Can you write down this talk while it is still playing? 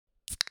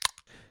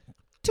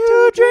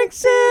Two Drink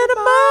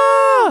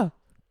Cinema!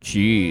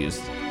 Cheers.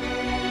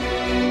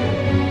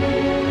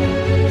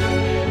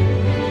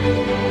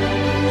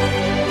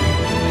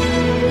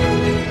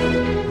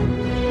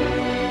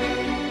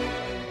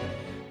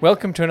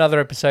 Welcome to another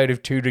episode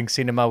of Two Drink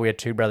Cinema. We are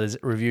two brothers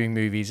reviewing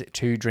movies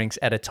 2 drinks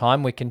at a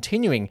time. We're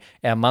continuing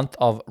our month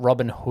of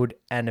Robin Hood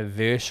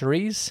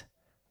anniversaries.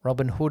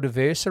 Robin Hood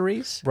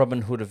anniversaries?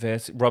 Robin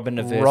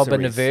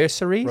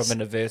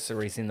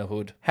anniversaries in the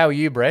hood. How are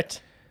you,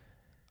 Brett?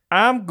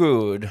 I'm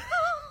good.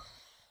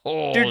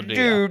 Such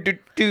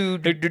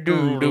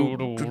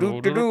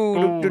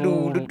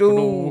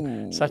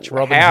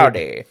Robin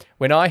Howdy. Hood.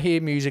 When I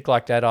hear music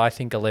like that, I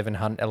think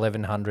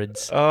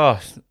 1100s. Oh,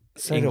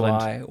 so England.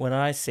 do I. When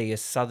I see a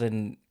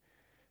southern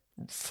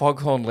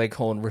foghorn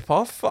leghorn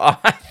ripoff,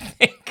 I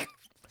think...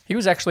 He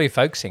was actually a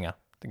folk singer,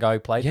 the guy who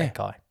played that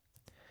guy.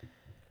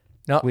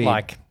 Not Weird.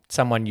 like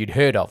someone you'd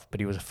heard of, but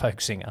he was a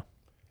folk singer.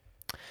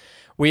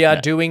 We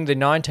are doing the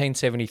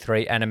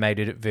 1973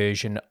 animated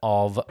version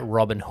of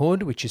Robin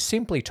Hood, which is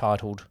simply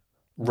titled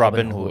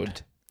Robin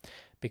Hood.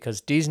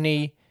 Because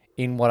Disney,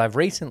 in what I've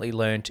recently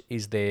learnt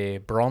is their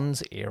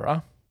Bronze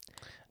era,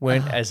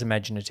 weren't as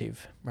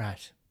imaginative.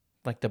 Right.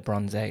 Like the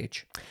Bronze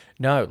Age.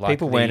 No, like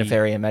People weren't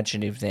very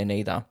imaginative then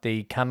either.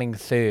 the coming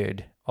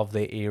third of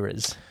their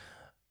eras.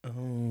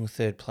 Oh,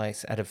 third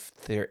place out of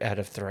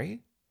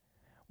 3?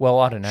 Well,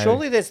 I don't know.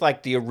 Surely there's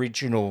like the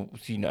original,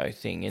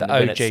 thing. the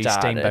when OG it started.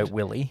 Steamboat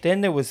Willie.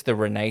 Then there was the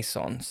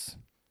Renaissance.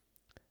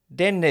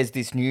 Then there's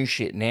this new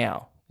shit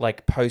now,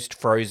 like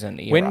post-Frozen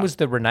era. When was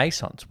the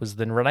Renaissance? Was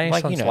the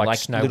Renaissance like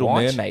Snow Little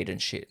White? Mermaid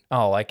and shit.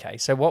 Oh, okay.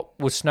 So what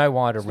was Snow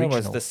White That original?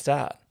 was the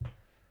start.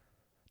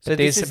 So But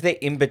this there's is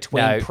the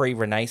in-between no,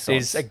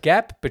 pre-Renaissance. There's a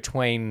gap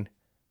between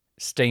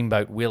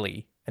Steamboat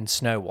Willie and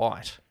Snow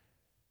White.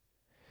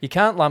 You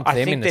can't lump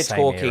them in the same I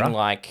think they're talking era.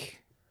 like,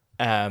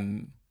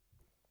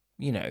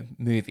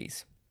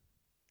 movies.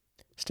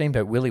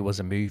 Steamboat Willie was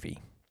a movie.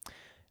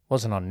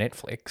 Wasn't on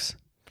Netflix.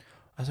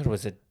 I thought it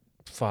was a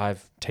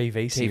 5 TV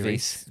TV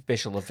series.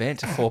 special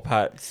event, a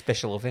 4-part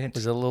special event.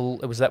 It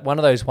was that one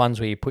of those ones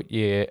where you put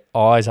your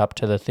eyes up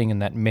to the thing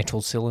and that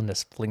metal cylinder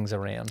flings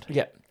around.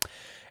 Yeah.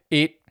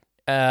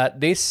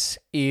 This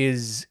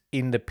is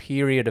in the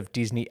period of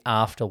Disney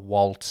after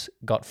Walt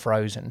got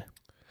frozen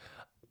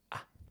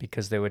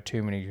because there were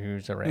too many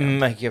Who's around.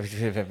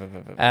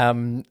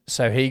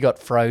 So he got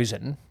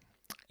frozen,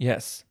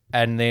 Yes.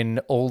 and then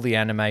all the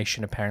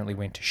animation apparently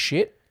went to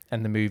shit,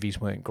 and the movies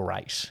weren't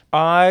great.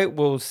 I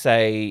will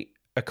say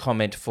a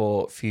comment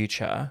for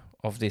future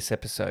of this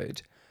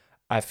episode.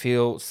 I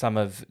feel some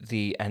of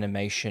the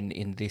animation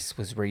in this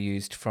was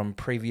reused from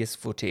previous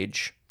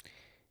footage,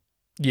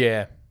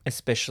 Yeah,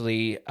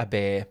 especially a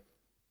bear.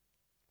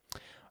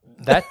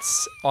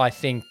 that's, I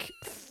think,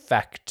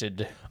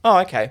 factored. Oh,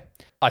 okay.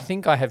 I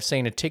think I have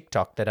seen a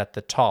TikTok that at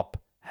the top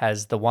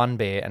has the one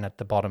bear and at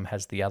the bottom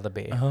has the other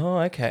bear. Oh,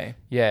 okay.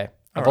 Yeah.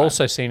 I've right.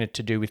 also seen it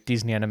to do with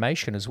Disney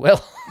animation as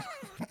well.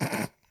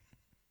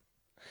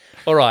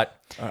 All right.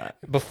 All right.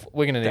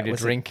 We're going to That need a was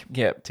drink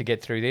Yep. to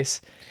get through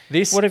this.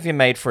 What have you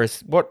made for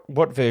us?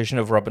 What version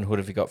of Robin Hood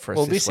have you got for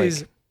us this week?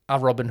 is a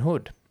Robin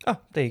Hood. Oh,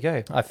 there you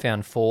go. I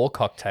found 4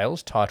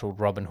 cocktails titled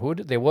Robin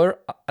Hood. There were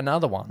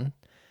another one,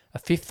 a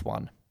 5th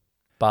one,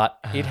 but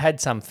it had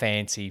some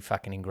fancy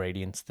fucking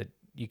ingredients that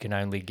you can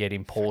only get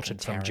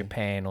imported from Taron.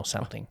 Japan or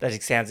something.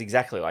 That sounds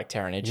exactly like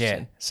Taron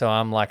Egerton. Yeah. So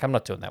I'm like, I'm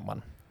not doing that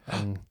one.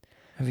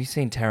 Have you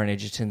seen Taron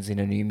Egerton's in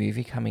a new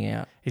movie coming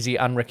out? Is he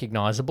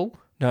unrecognizable?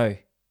 No.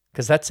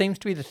 Because that seems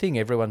to be the thing.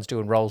 Everyone's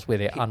doing roles where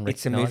they're unrecognizable.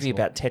 It's a movie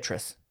about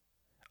Tetris.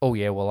 Oh,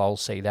 yeah, well, I'll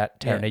see that.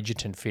 Taron Yeah.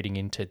 Egerton fitting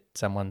into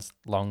someone's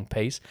long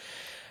piece.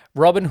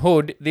 Robin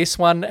Hood, this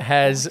one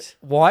has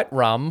white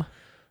rum,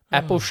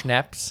 apple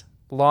schnapps,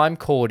 lime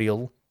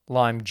cordial,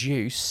 lime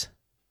juice,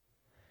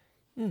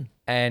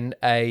 and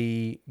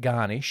a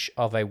garnish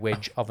of a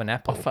wedge of an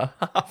apple.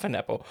 Half an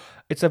apple.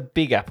 It's a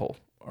big apple.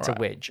 It's a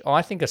wedge.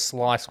 I think a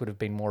slice would have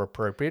been more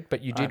appropriate,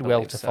 but you did well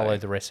believe to so. follow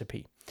the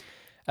recipe.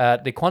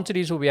 The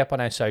quantities will be up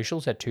on our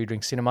socials at 2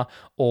 Drink Cinema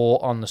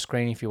or on the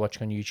screen if you're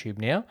watching on YouTube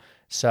now.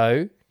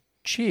 So,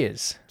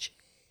 cheers.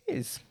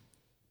 Cheers.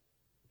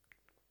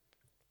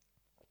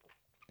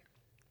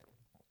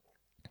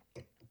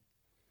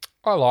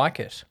 I like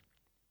it.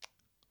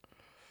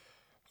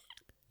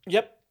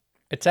 Yep.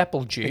 It's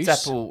apple juice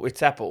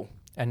It's apple.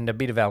 and a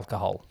bit of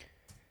alcohol.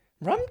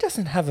 Rum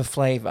doesn't have a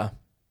flavour.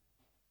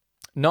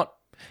 Not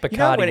You know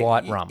Bacardi when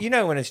white rum. You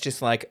know when it's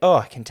just like, oh,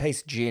 I can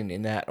taste gin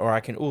in that, or I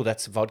can, oh,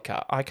 that's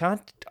vodka.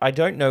 I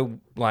don't know,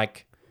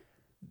 like,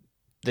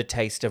 the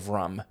taste of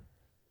rum.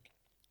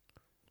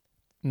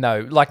 No,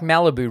 like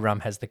Malibu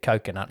rum has the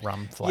coconut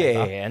rum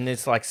flavour. Yeah, and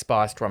it's like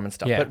spiced rum and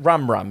stuff. Yeah. But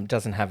rum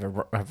doesn't have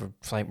a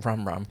flavour.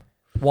 Rum.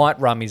 White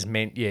rum is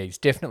meant, it's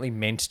definitely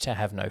meant to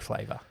have no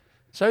flavour.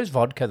 So is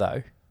vodka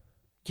though.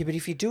 Yeah, but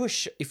if you do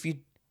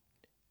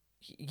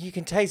you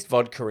can taste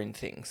vodka in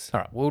things.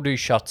 All right, we'll do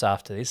shots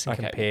after this and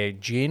Okay. compare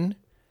gin,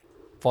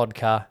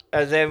 vodka.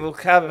 And then we'll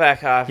come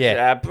back after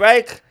Yeah. our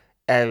break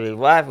and we'll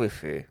live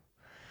with you.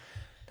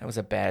 That was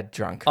a bad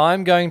drunk.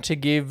 I'm going to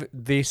give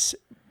this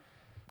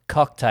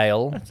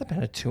cocktail. That's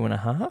about a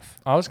 2.5.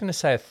 I was going to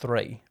say a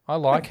 3. I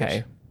like Okay.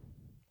 it.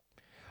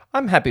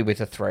 I'm happy with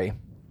a 3.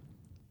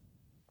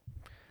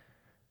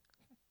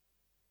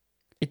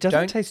 It doesn't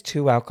Don't- taste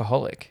too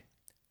alcoholic.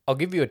 I'll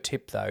give you a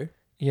tip though.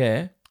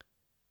 Yeah.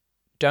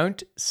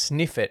 Don't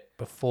sniff it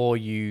before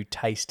you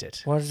taste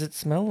it. What does it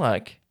smell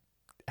like?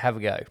 Have a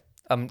go.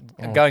 I'm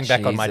Oh, going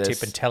back on my Jesus.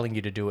 tip and telling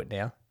you to do it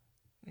now.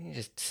 You're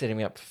just setting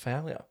me up for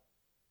failure.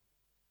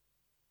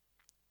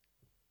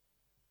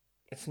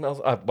 It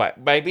smells... wait,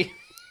 maybe...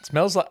 It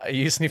smells like... Are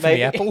you sniffing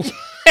the apple?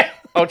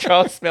 I'll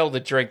try to smell the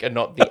drink and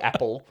not the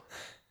apple.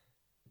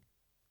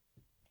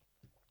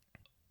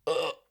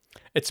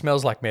 It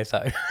smells like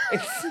metho.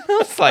 It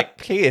smells like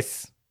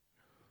piss.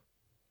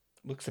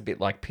 Looks a bit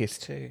like piss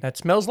too. It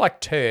smells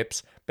like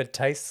terps, but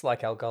tastes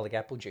like alcoholic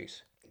apple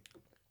juice.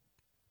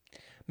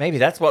 Maybe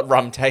that's what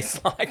rum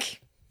tastes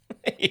like.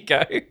 There you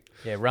go.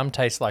 Yeah, rum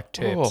tastes like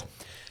terps. Oh.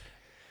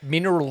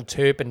 Mineral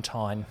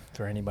turpentine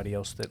for anybody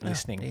else that's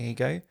listening. There you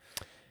go. Do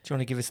you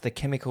want to give us the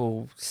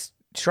chemical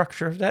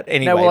structure of that?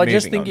 Anyway, No, well, I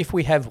just moving think on. if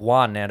we have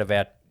one out of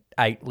our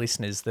 8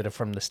 listeners that are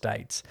from the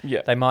States,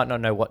 Yeah. they might not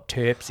know what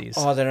terps is.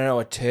 Oh, they don't know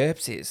what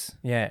terps is.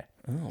 Yeah.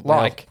 well.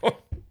 Like,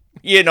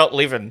 You're not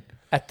living.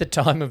 at the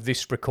time of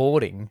this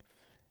recording,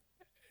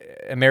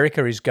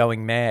 America is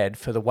going mad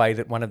for the way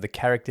that one of the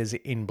characters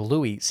in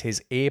Bluey says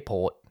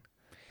airport.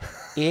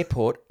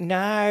 Airport?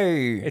 No.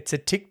 It's a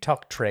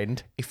TikTok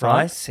trend. If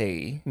right? I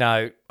see...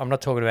 No, I'm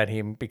not talking about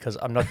him because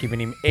I'm not giving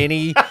him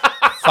any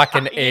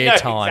fucking You know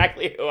airtime.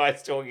 exactly who I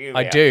was talking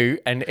about. I do,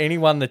 and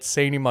anyone that's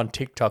seen him on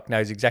TikTok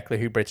knows exactly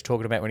who Brett's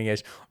talking about when he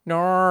goes,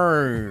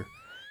 no,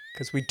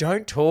 because we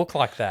don't talk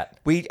like that.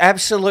 We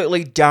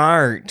absolutely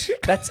don't.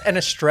 That's an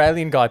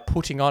Australian guy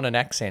putting on an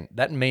accent.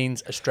 That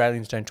means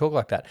Australians don't talk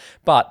like that.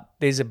 But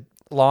there's a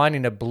line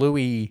in a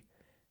Bluey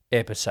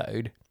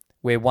episode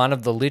where one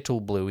of the little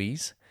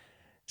Blueys,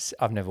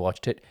 I've never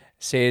watched it,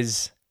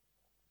 says,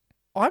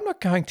 I'm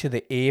not going to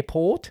the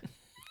airport.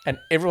 And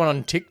everyone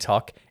on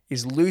TikTok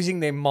is losing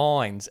their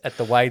minds at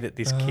the way that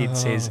this kid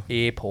says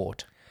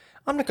airport.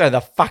 I'm not going to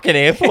the fucking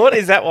airport.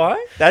 Is that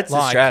why? That's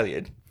Like-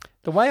 Australian.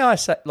 The way I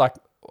say, like,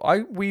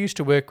 we used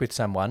to work with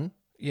someone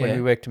when Yeah.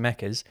 we worked at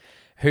Macca's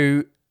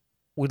who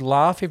would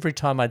laugh every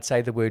time I'd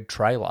say the word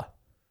trailer.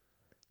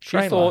 She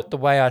Trailer? thought the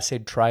way I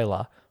said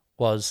trailer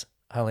was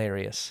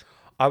hilarious.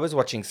 I was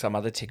watching some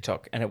other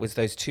TikTok, and it was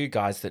those two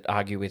guys that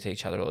argue with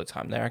each other all the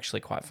time. They're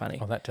actually quite funny.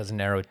 Well, that doesn't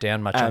narrow it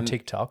down much on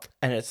TikTok.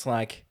 And it's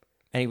like,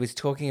 and he was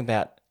talking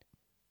about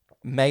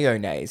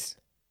mayonnaise.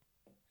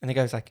 And the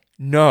guy's like,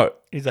 no.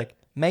 He's like,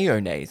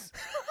 mayonnaise.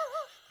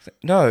 He's like,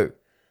 no.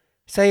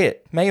 Say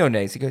it.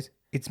 Mayonnaise. He goes,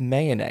 it's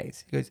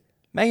mayonnaise. He goes,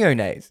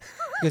 mayonnaise.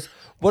 He goes,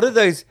 what are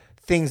those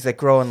things that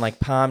grow on like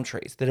palm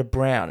trees that are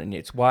brown and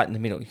it's white in the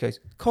middle? He goes,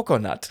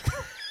 coconut.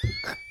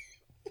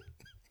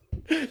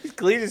 He's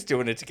clearly just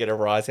doing it to get a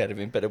rise out of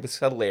him, but it was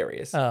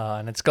hilarious.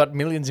 And it's got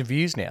millions of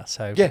views now,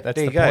 so Yeah, that's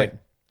there the you go. point.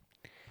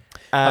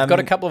 I've got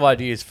a couple of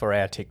ideas for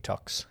our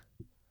TikToks,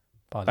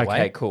 by the way.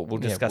 Okay, cool. We'll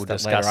discuss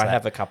that later. I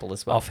have a couple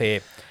as well. Off air.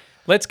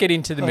 Let's get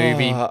into the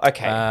movie.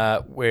 Okay.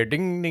 Where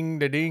ding, ding,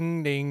 da,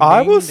 ding, ding. I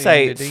ding, will ding,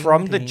 say da, ding,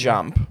 from the ding,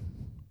 jump,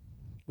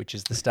 which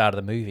is the start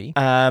of the movie.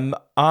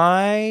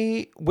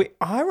 I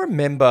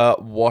remember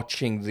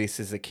watching this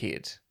as a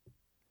kid.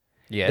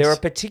 Yes. There are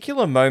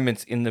particular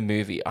moments in the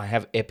movie I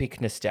have epic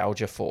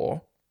nostalgia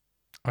for,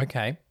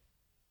 Okay.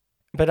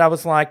 but I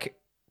was like,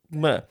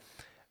 meh.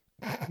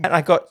 And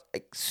I got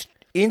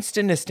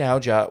instant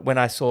nostalgia when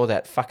I saw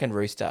that fucking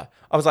rooster.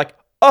 I was like,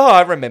 oh,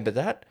 I remember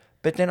that.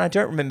 But then I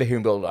don't remember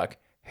him being like,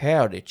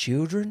 howdy,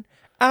 children.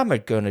 I'm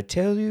going to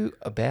tell you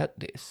about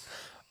this.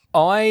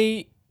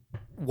 I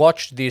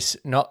watched this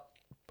not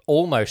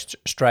almost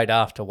straight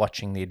after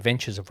watching The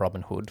Adventures of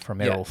Robin Hood from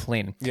Errol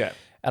Flynn. Yeah.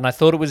 And I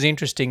thought it was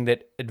interesting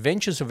that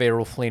Adventures of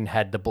Errol Flynn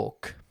had the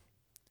book.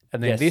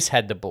 And then Yes. this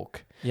had the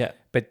book. Yeah.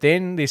 But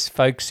then this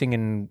folk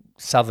singing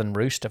Southern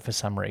Rooster, for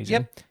some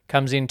reason,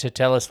 comes in to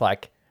tell us,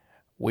 like,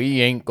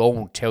 we ain't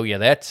going to tell you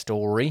that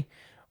story.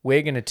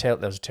 We're going to tell,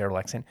 that was a terrible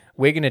accent,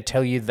 we're going to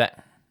tell you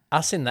that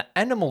us in the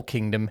animal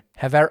kingdom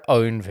have our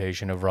own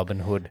version of Robin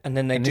Hood. And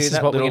then they do this is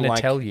that what we're little, going to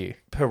like, tell you.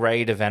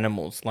 Parade of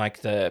animals,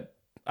 like the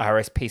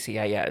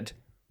RSPCA ad.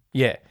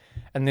 Yeah.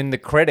 And then the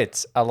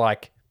credits are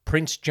like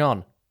Prince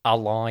John, a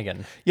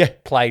lion. Yeah.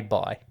 Played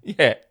by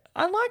Yeah.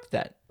 I like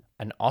that.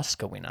 an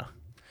Oscar winner.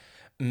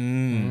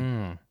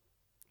 Mm.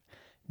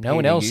 No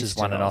one Peter else has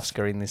won Ustinov. an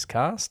Oscar in this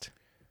cast.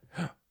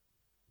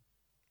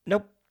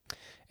 Nope.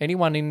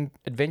 Anyone in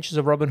Adventures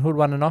of Robin Hood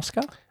won an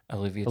Oscar?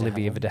 Olivia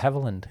De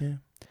Havilland.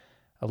 Yeah.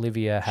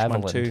 Olivia She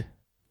won Havilland. two.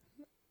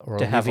 Or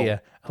De Havilland.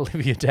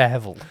 Olivia De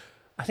Havilland.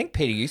 I think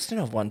Peter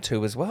Ustinov won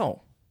two as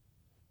well.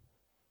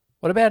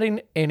 What about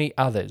in any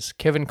others?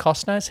 Kevin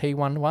Costner, he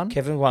won one.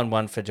 Kevin won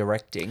one for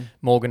directing.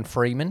 Morgan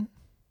Freeman.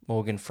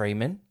 Morgan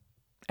Freeman.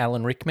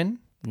 Alan Rickman.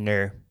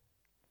 No.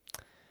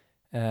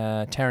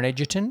 Taron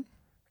Egerton.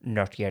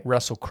 Not yet.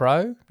 Russell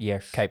Crowe.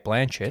 Yes. Kate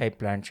Blanchett. Kate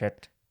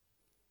Blanchett.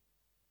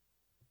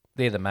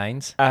 They're the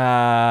mains.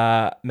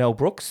 Mel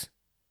Brooks.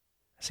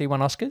 Has he won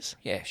Oscars?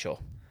 Yeah, sure.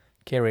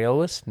 Carrie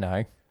Ellis?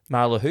 No.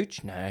 Marla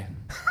Hooch? No.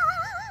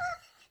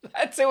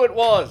 That's who it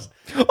was.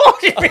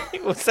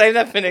 We'll save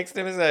that for next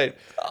episode.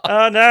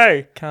 Oh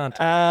no, Can't.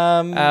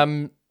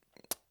 Um,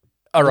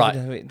 All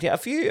right. yeah, a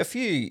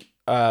few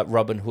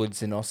Robin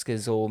Hoods and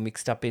Oscars all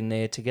mixed up in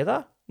there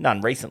together.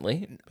 None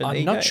recently. But there I'm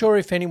you not go. sure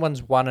if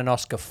anyone's won an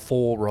Oscar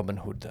for Robin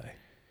Hood, though.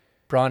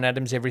 Bryan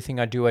Adams, Everything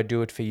I Do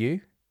It For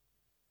You.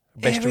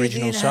 Best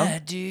original song. I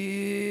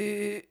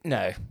do.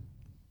 No,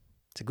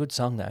 It's a good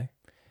song, though.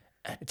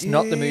 It's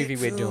not the movie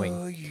we're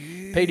doing.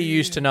 Peter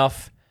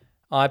Ustinov,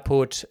 I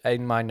put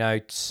in my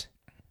notes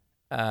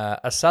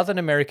a Southern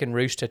American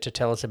rooster to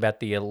tell us about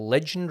the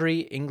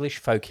legendary English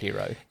folk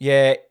hero.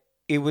 Yeah,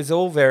 it was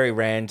all very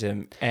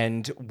random,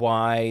 and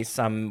why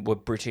some were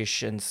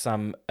British and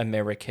some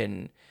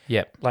American.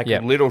 Yep. Like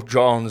yep. Little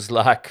John's,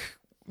 like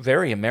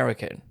very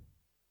American.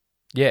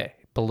 Yeah,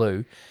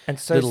 Baloo. And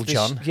so Little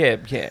John. Yeah.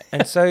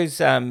 And so's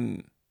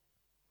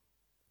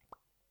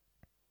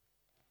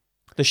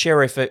the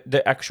sheriff,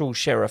 the actual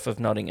sheriff of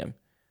Nottingham,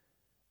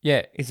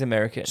 Yeah. is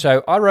American.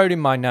 So I wrote in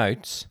my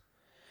notes,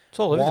 It's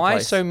all over the why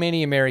place. so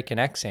many American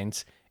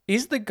accents?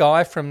 Is the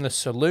guy from the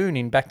saloon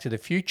in Back to the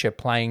Future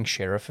playing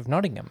Sheriff of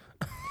Nottingham?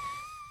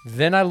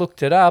 Then I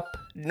looked it up.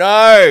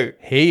 No,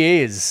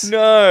 He is.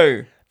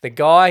 no. The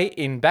guy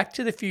in Back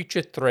to the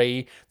Future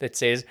 3 that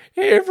says,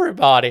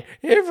 everybody,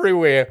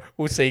 everywhere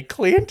will see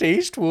Clint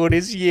Eastwood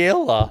is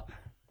Yeller,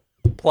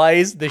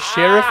 plays the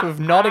Sheriff of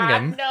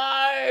Nottingham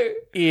No.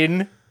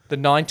 in the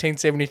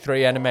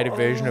 1973 animated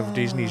version of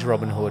Disney's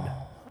Robin Hood.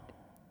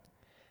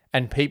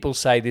 And people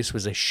say this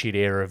was a shit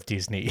era of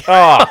Disney.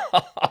 Oh,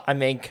 I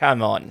mean,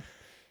 come on.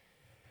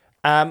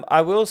 I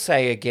will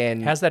say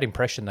again, How's that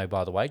impression, though,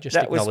 by the way? Just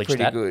that was acknowledge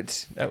pretty that. good.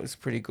 That was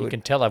pretty You good.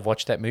 can tell I've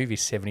watched that movie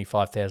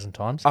 75,000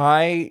 times.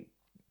 I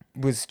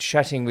was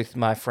chatting with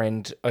my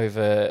friend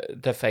over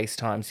the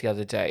FaceTimes the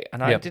other day,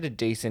 and I Yep. did a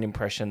decent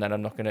impression that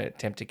I'm not going to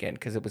attempt again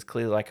because it was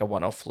clearly like a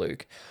one-off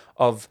fluke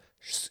of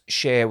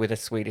Cher with a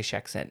Swedish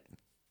accent.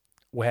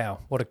 Wow,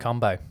 what a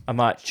combo. I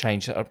might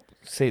change it. I'll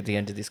see at the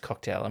end of this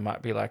cocktail, I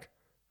might be like,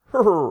 We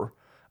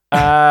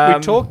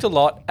talked a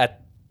lot at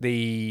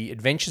the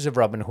Adventures of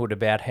Robin Hood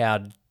about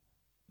how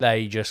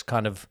they just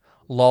kind of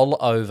loll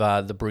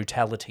over the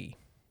brutality.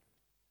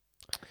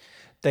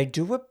 They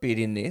do a bit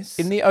in this.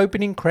 In the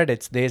opening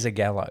credits, there's a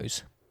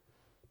gallows.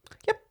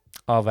 Yep.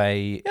 Of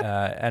a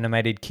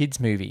animated kids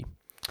movie.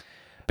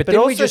 But but then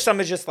also we just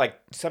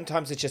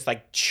sometimes it's just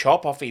like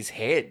chop off his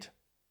head.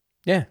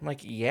 yeah. I'm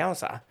like,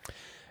 yowza.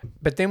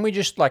 But then we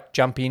just like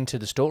jump into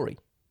the story.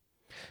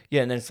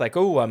 Yeah, and then it's like,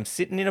 oh, I'm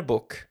sitting in a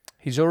book.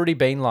 He's already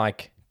been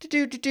like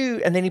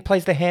Do-do-do-do. And then he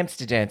plays the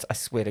hamster dance. I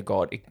swear to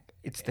God,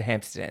 it's the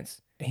hamster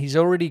dance. he's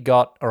already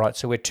got all right.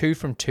 So we're 2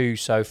 from 2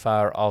 so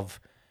far of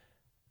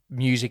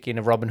music in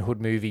a Robin Hood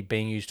movie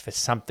being used for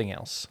something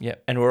else. Yeah,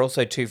 and we're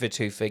also 2 for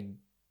 2 for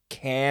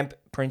Camp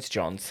Prince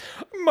John's.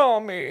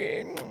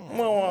 Mommy.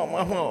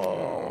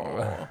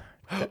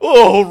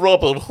 Oh,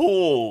 Robin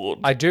Hood.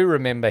 I do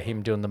remember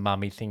him doing the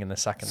mummy thing in the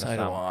suck and the So do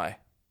thumb. I.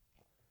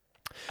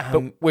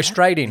 But we're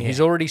straight in. He's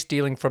already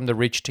stealing from the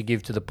rich to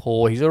give to the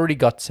poor. He's already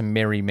got some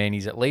merry men.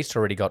 He's at least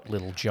already got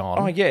Little John.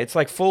 Oh, yeah, it's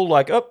like full,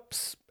 like,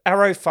 oops,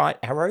 arrow fight.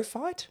 Arrow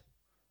fight?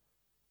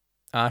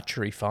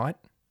 Archery fight.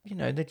 You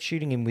know, they're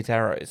shooting him with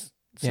arrows.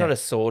 It's Yeah. not a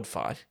sword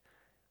fight.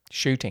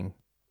 Shooting.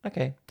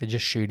 Okay. They're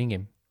just shooting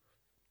him.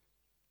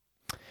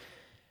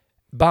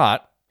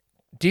 But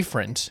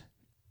different.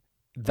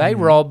 They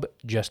rob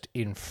just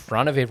in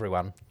front of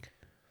everyone.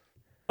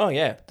 Oh,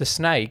 yeah. The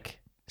snake,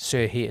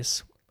 Sir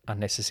Hiss,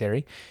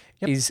 unnecessary,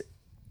 is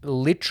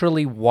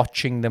literally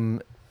watching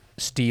them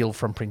steal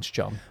from Prince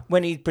John.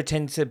 When he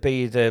pretends to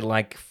be the,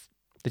 like,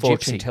 The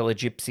fortune gypsy. teller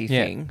gypsy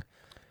Yeah. thing.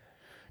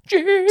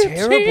 Gypsies,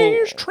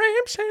 Terrible.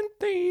 tramps and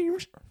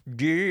thieves.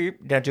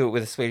 Now do it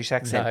with a Swedish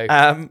accent.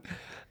 No.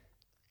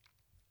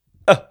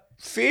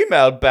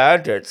 Female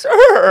bandits.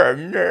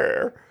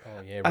 No.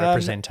 Oh, yeah,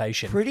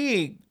 representation.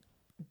 Pretty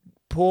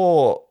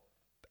poor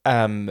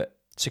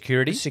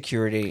Security.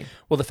 security.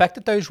 Well, the fact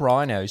that those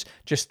rhinos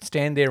just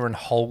stand there and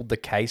hold the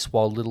case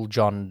while Little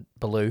John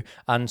Baloo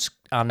undrills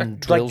Like the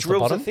drills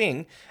bottom, the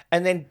thing,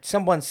 and then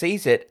someone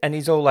sees it, and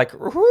he's all like,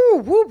 woo,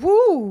 woo,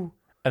 woo,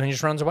 and then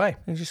just runs away.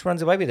 and just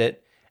runs away with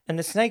it. And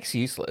the snake's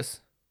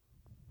useless.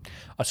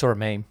 I saw a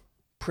meme.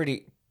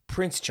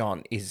 Prince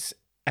John is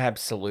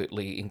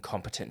absolutely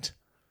incompetent.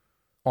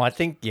 Well, I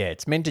think,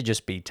 it's meant to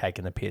just be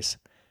taking the piss.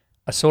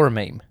 I saw a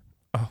meme,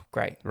 Oh,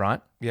 great.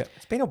 right? Yeah.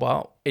 It's been a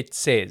while. It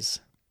says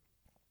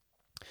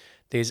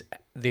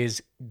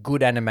there's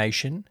good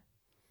animation,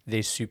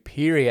 there's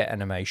superior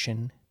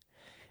animation,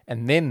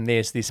 and then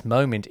there's this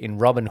moment in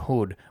Robin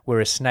Hood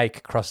where a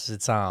snake crosses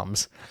its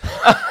arms.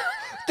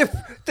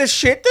 The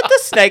shit that the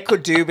snake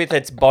could do with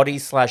its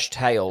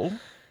body/tail.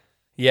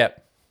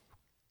 Yep.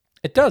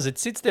 It does. It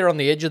sits there on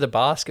the edge of the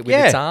basket with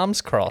Yeah. its arms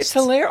crossed. It's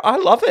hilarious. I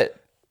love it.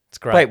 It's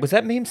great. Wait, was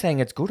that meme saying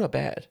it's good or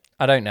bad?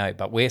 I don't know,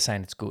 but we're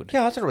saying it's good.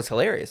 Yeah, I thought it was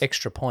hilarious.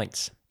 Extra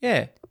points.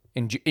 Yeah.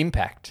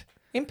 Impact.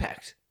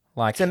 Impact.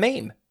 Like It's a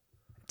meme.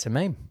 it's a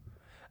meme.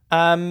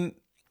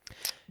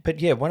 But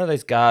yeah, one of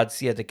those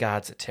guards. Yeah, the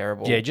guards are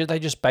terrible. Yeah, they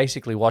just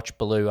basically watch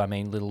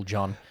Little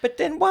John But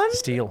then one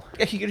steal.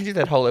 Are you going to do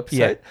that whole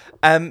episode?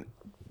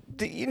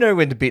 You know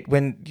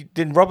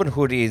when Robin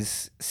Hood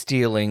is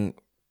stealing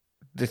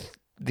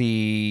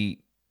the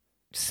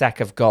sack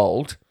of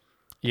gold,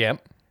 Yeah.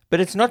 but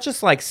it's not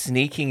just like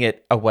sneaking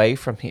it away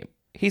from him.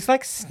 He's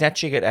like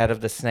snatching it out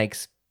of the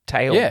snake's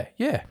tail. Yeah,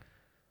 yeah.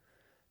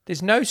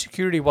 There's no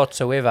security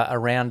whatsoever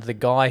around the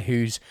guy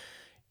who's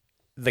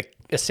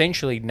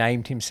essentially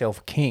named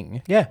himself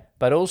king. Yeah.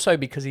 But also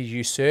because he's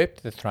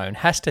usurped the throne,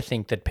 has to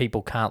think that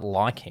people can't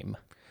like him.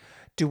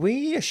 Do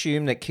we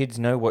assume that kids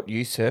know what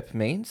usurp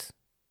means?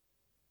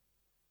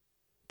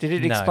 Did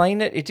it No.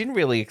 explain it? It didn't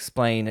really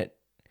explain it.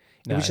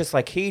 It No. was just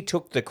like he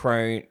took the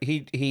crown.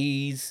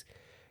 He's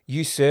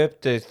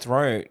usurped the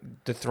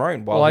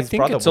throne. While I his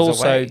think brother it's was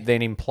also away.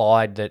 then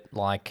implied that,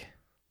 like,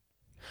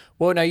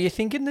 well, no, you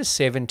think in the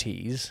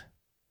 70s,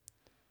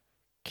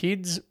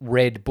 kids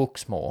read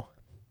books more.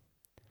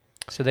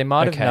 So they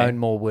might have Okay. known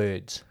more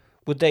words.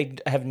 Would they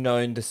have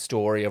known the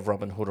story of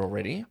Robin Hood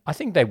already? I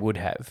think they would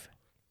have.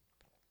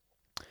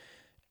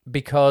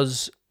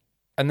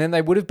 And then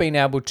they would have been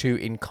able to,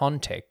 in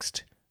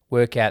context,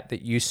 work out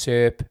that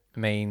usurp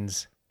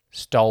means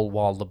stole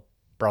while the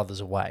brother's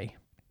away.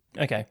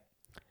 Okay.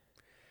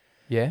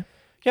 Yeah?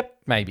 Yep.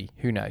 Maybe.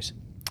 Who knows?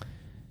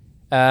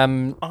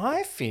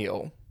 I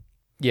feel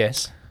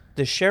Yes.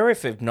 the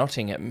Sheriff of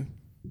Nottingham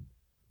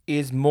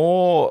is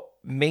more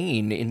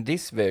mean in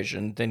this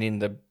version than in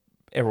the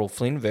Errol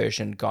Flynn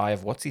version, Guy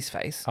of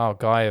What's-His-Face. Oh,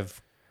 Guy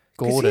of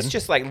 'Cause Gordon. he's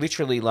just like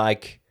literally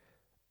like,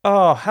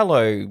 oh,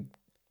 hello,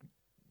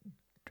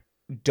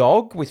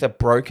 dog with a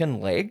broken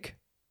leg.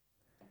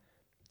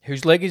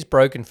 Whose leg is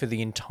broken for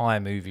the entire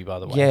movie, by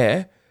the way.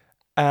 Yeah.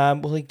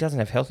 Well, he doesn't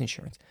have health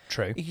insurance.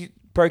 True.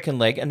 Broken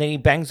leg, and then he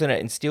bangs on it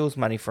and steals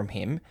money from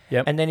him.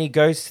 Yep. And then he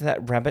goes to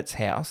that rabbit's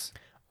house.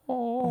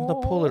 Oh, The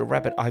poor little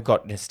rabbit. I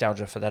got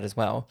nostalgia for that as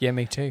well. Yeah,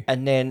 me too.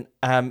 And then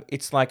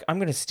it's like, I'm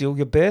going to steal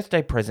your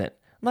birthday present.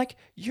 I'm like,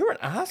 you're an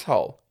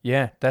asshole.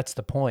 Yeah, that's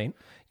the point.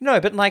 No,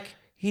 but like,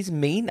 he's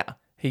meaner.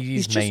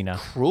 He's just meaner.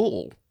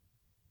 cruel.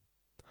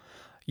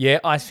 Yeah,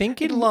 I think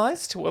He in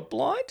lies to a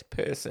blind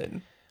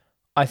person.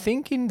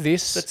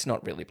 this That's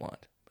not really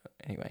blind. But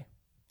anyway.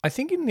 I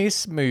think in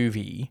this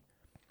movie,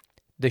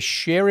 the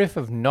Sheriff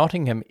of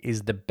Nottingham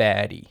is the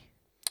baddie.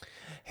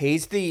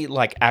 He's the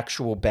like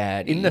actual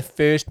baddie. In the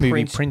first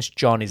movie, Prince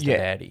John is the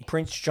baddie.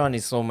 Prince John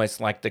is almost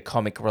like the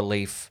comic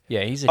relief.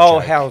 Yeah, he's a Oh,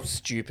 joke. how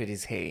stupid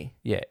is he?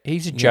 Yeah,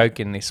 he's a joke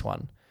in this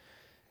one,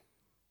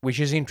 which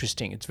is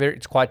interesting.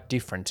 It's quite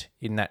different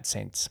in that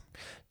sense.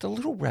 The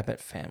little rabbit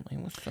family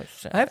was so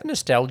sad. I have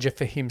nostalgia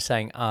for him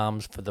saying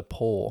 "arms for the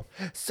poor"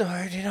 So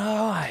did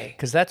I.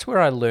 because that's where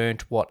I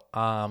learnt what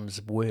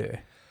arms were,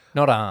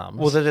 not arms.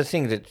 Well, they're the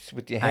thing that's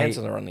with your hands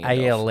on the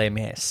end of.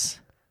 ALMS.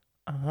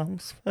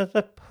 Arms for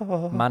the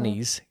poor.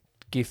 Monies,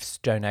 gifts,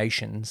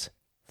 donations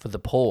for the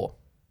poor.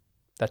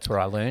 That's where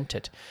I learnt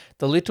it.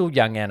 The little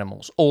young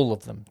animals, all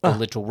of them. The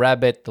little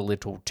rabbit, the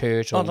little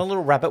turtle. Oh, the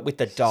little rabbit with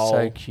the doll.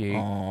 So cute.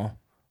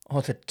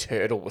 Oh, the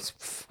turtle was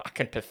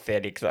fucking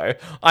pathetic, though.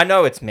 I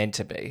know it's meant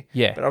to be.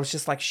 Yeah. But I was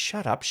just like,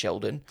 shut up,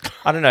 Sheldon.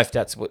 I don't know if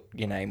that's what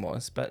your name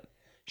was, but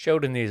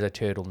Sheldon is a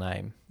turtle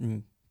name.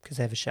 because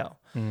they have a shell.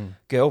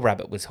 Girl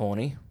rabbit was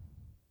horny.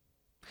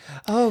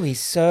 Oh,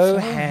 he's so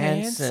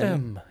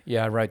handsome.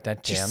 Yeah, I wrote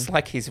that down. Just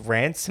like his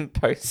ransom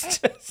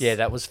posters. Yeah,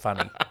 that was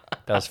funny.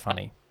 That was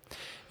funny.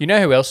 You know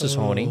who else is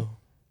horny?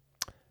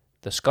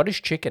 The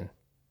Scottish chicken.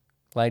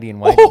 Lady in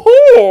waiting.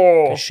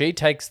 'Cause she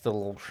takes the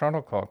little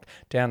shuttlecock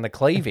down the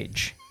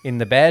cleavage in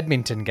the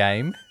badminton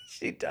game.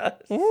 She does.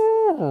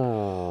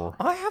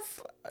 I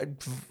have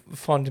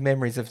fond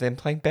memories of them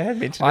playing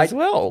badminton as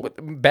well.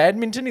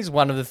 Badminton is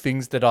one of the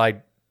things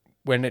that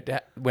when it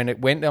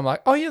went, I'm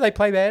like, oh yeah, they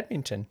play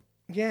badminton.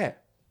 Yeah.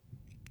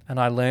 And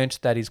I learnt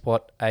that is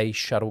what a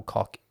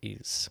shuttlecock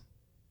is.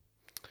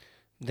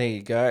 There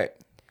you go.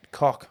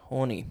 Cock,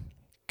 horny.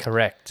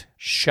 Correct.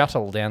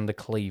 Shuttle down the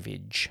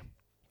cleavage.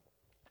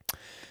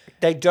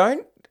 They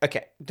don't.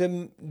 Okay,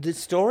 the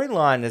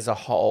storyline as a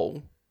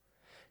whole,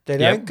 they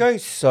don't go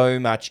so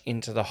much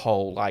into the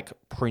whole like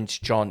Prince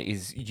John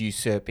is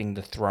usurping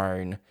the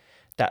throne.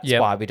 That's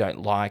why we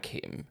don't like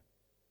him.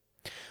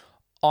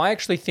 I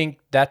actually think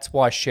that's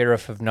why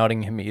Sheriff of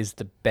Nottingham is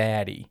the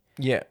baddie.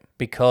 Yeah.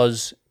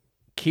 Because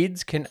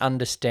kids can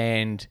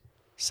understand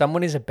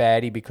someone is a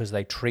baddie because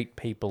they treat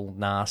people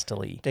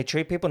nastily. They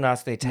treat people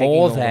nasty. They're taking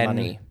More all the than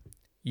money.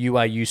 you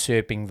are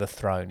usurping the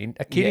throne.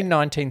 A kid in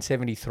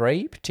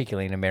 1973,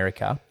 particularly in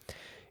America,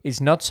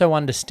 is not so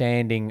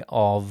understanding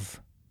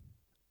of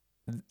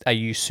a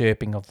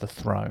usurping of the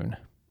throne.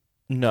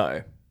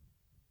 No.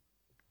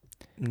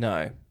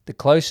 No. The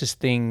closest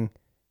thing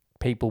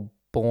people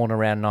born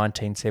around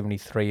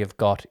 1973 have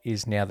got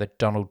is now that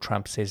Donald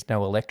Trump says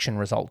no election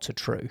results are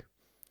true.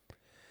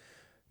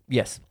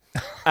 Yes.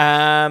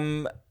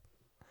 I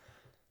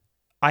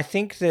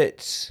think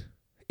that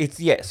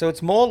it's, so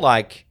it's more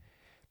like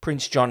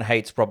Prince John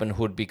hates Robin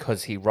Hood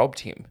because he robbed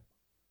him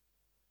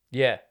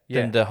Yeah,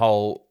 than the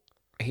whole,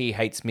 he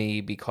hates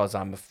me because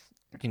I'm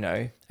you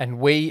know. And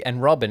we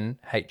and Robin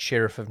hate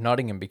Sheriff of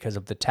Nottingham because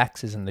of the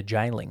taxes and the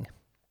jailing,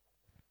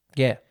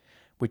 Yeah.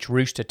 which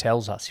Rooster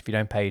tells us if you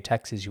don't pay your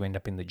taxes, you end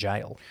up in the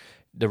jail.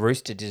 The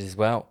Rooster did as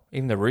well.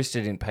 Even the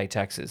Rooster didn't pay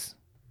taxes.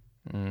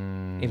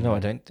 Even though I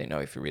don't know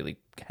if he really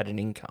had an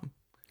income.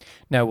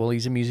 No, well,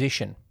 he's a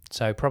musician,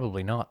 so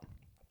probably not.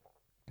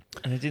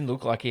 And it didn't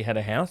look like he had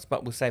a house,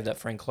 but we'll save that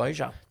for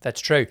enclosure.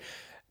 That's true.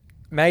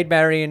 Maid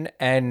Marian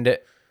and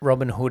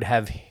Robin Hood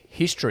have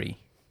history.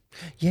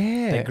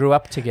 Yeah. They grew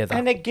up together.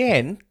 And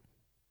again,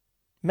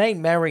 Maid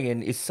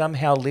Marian is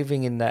somehow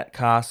living in that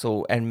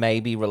castle and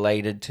maybe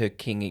related to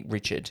King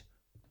Richard.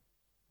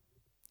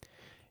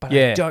 But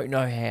Yeah. I don't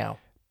know how.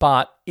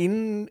 But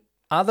in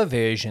other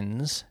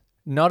versions,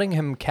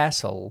 Nottingham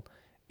Castle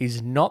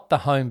is not the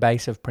home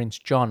base of Prince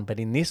John, but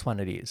in this one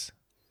it is.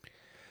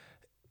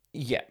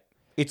 Yeah.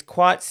 It's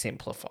quite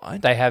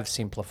simplified. They have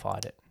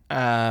simplified it.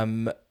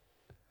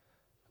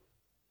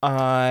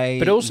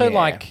 But also,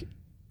 like,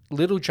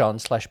 Little John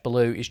 /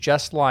 Baloo is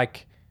just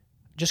like,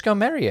 just go and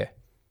marry her.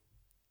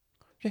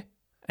 Yeah.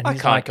 And I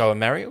he's can't like, go and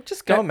marry her.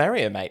 Just go and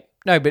marry her, mate.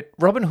 No, but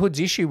Robin Hood's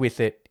issue with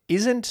it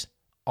isn't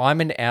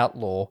I'm an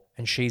outlaw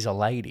and she's a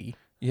lady.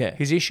 Yeah.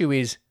 His issue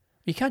is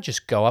you can't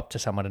just go up to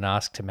someone and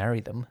ask to marry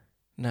them.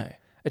 No.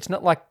 It's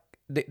not like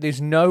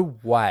there's no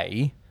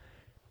way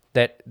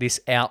that this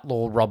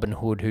outlaw Robin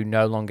Hood, who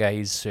no longer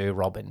is Sir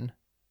Robin,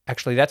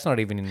 actually that's not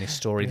even in this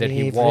story, that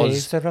he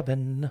was Sir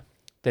Robin.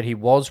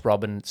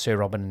 Sir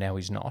Robin, and now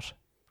he's not.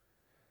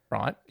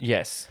 Right?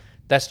 Yes.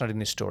 That's not in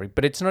this story.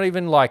 But it's not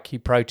even like he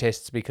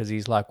protests because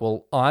he's like,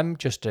 well, I'm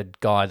just a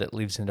guy that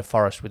lives in the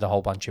forest with a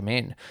whole bunch of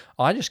men.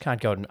 I just can't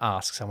go and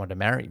ask someone to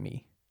marry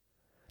me.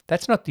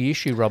 That's not the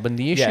issue, Robin.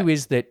 The issue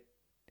is that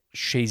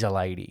she's a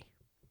lady.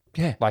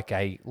 Yeah. Like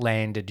a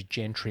landed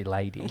gentry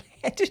lady.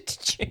 Landed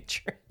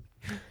gentry.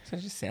 So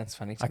it just sounds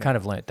funny to I me. kind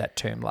of learnt that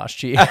term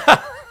last year.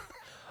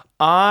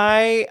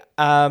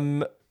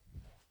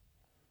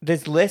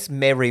 There's less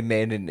merry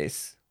men in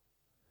this.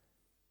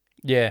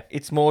 Yeah.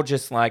 It's more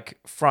just like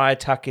Friar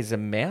Tuck is a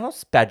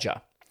mouse,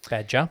 Badger,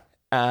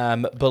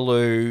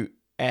 Baloo,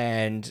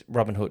 and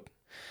Robin Hood.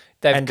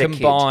 They've And the kid.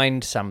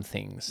 combined some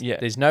things. Yeah.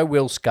 There's no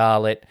Will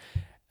Scarlet.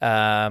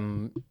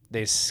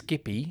 There's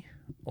Skippy,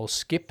 or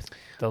Skip,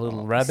 the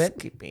little rabbit,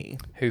 Skippy.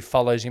 who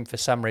follows him for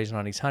some reason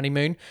on his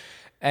honeymoon.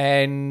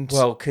 And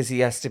Well, because he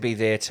has to be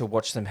there to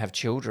watch them have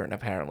children,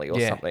 apparently, or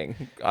Yeah.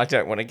 something. I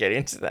don't want to get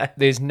into that.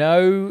 there's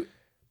no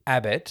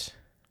Abbot,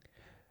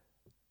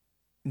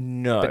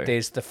 No. but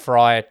there's the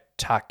Friar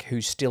Tuck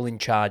who's still in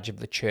charge of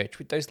the church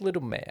with those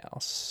little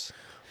mouse.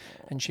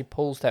 And she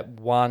pulls that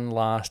one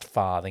last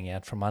farthing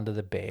out from under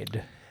the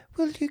bed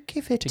Will you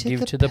give it to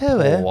give to the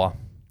poor.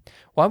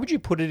 Why would you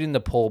put it in the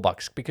poor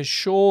box? Because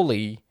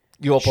surely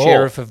Your poor.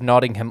 Sheriff of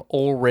Nottingham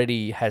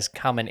already has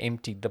come and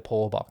emptied the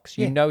poor box.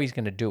 You Yeah. know he's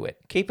going to do it.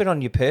 Keep it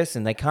on your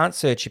person. They can't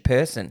search your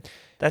person.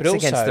 That's But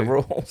against also- the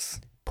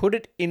rules. Put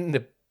it in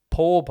the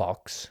poor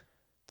box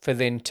for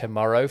then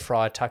tomorrow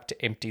Friar Tuck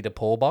to empty the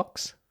poor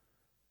box.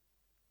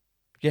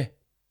 Yeah.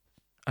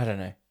 I don't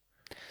know.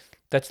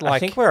 That's like I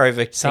think we're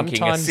overthinking a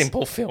sometimes-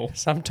 simple film.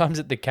 sometimes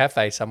at the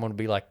cafe someone will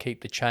be like,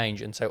 keep the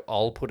change, and so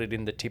I'll put it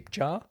in the tip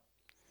jar,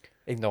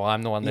 even though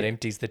I'm the one that Yeah.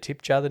 empties the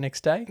tip jar the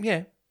next day.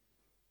 Yeah.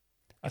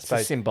 I It's a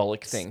suppose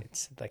symbolic thing.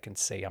 they can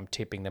see I'm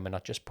tipping them and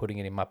not just putting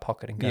it in my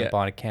pocket and going Yeah. to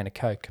buy a can of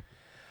Coke.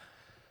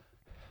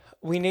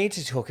 We need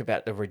to talk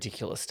about the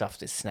ridiculous stuff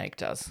this snake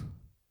does.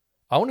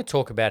 I want to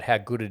talk about how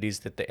good it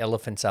is that the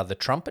elephants are the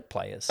trumpet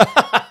players.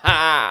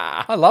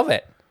 I love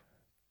it.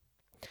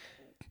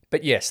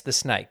 But yes, the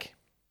snake.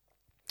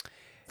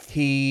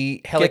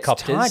 He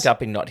Helicopters. gets tied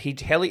up in knot.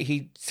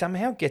 He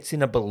somehow gets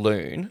in a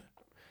balloon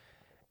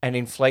and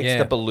inflates Yeah.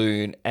 the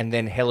balloon and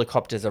then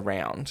helicopters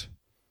around.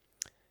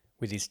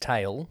 With his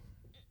tail,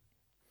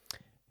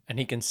 and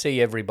he can see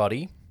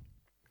everybody.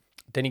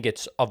 Then he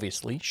gets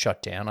obviously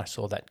shot down. I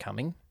saw that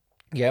coming.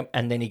 Yep.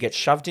 And then he gets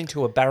shoved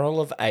into a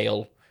barrel of ale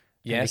and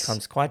Yes,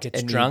 becomes quite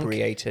gets drunk.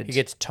 inebriated. He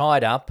gets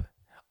tied up.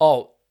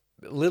 Oh,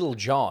 Little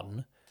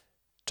John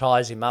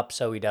ties him up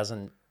so he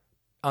doesn't.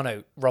 Oh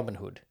no, Robin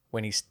Hood,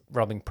 when he's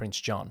robbing Prince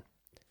John,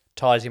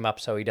 ties him up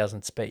so he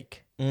doesn't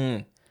speak.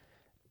 And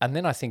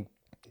then I think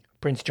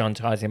Prince John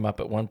ties him up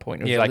at one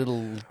point. It was yeah, like,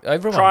 little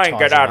everyone try and ties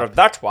get him out up. of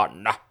that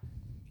one.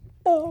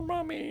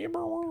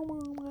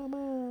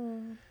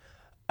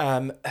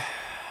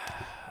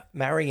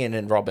 Marion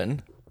and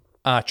Robin,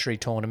 Archery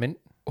tournament,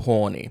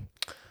 horny.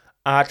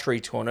 Archery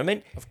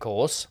tournament, of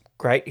course.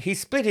 great. He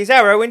split his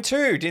arrow in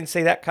two. Didn't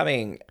see that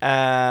coming.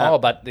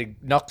 But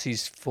it knocks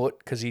his foot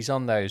because he's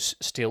on those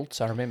stilts.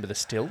 I remember the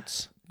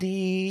stilts.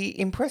 The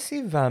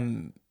impressive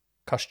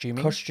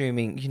Costuming.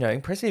 costuming,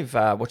 impressive,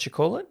 what you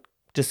call it?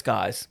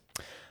 Disguise.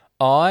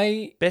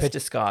 I Best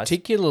disguise.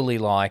 particularly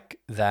like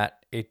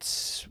that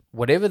it's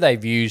whatever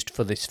they've used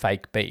for this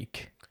fake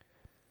beak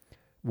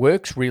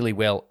works really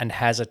well and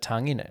has a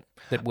tongue in it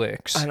that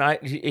works. And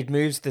it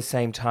moves the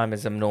same time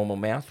as a normal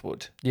mouth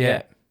would.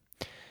 Yeah.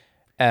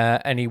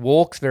 And he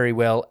walks very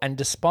well, and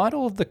despite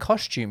all of the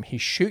costume, he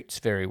shoots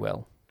very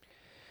well.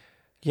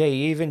 Yeah,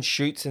 he even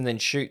shoots and then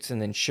shoots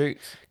and then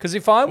shoots. Because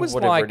if I was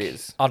whatever like, it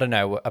is. I don't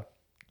know, a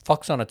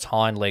fox on its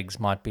hind legs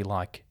might be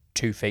like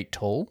 2 feet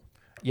tall,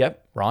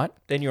 Yep. right?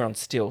 Then you're on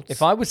stilts.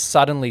 If I was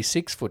suddenly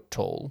 6 foot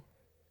tall,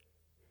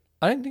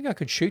 I don't think I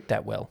could shoot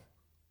that well.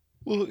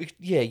 Well,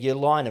 yeah, your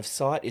line of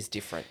sight is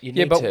different. You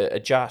Yeah, need but- to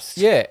adjust.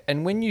 Yeah,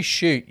 and when you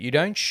shoot, you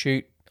don't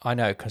shoot. I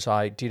know because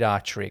I did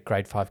archery at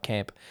grade 5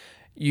 camp.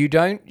 You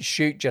don't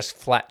shoot just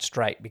flat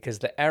straight because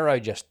the arrow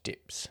just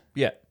dips.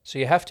 Yeah. So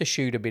you have to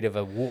shoot a bit of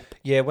a whoop.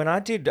 Yeah, when I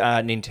did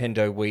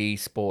Nintendo Wii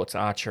Sports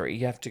Archery,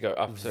 you have to go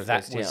up so it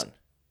That goes was down.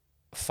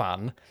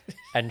 fun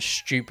and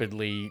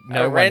stupidly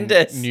no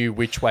Horrendous. one knew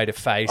which way to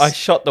face. I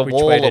shot the which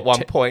wall way to at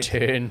one point.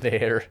 Turn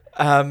there.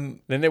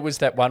 Then there was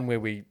that one where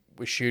we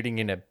were shooting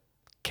in a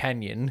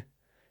canyon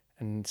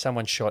and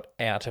someone shot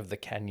out of the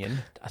canyon.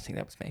 I think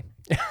that was me.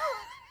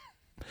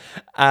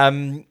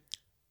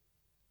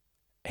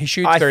 He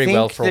shoots very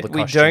well for all the I think that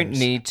we costumes. don't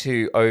need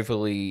to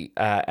overly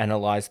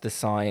analyze the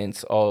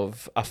science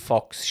of a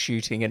fox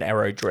shooting an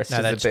arrow dressed No,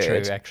 as that's a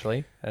bird. true,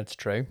 actually. That's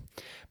true.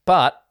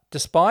 But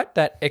despite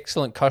that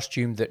excellent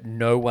costume that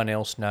no one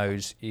else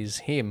knows is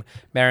him,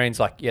 Marion's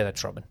like, yeah,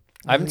 that's Robin.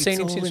 I haven't It's seen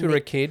him all since in we were the-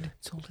 a kid.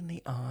 It's all in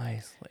the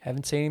eyes.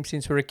 Haven't seen him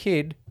since we were a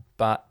kid,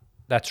 but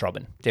that's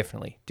Robin.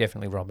 Definitely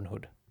Robin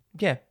Hood.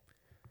 Yeah.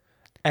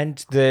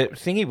 And the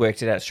thingy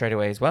worked it out straight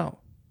away as well.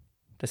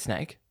 The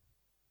snake.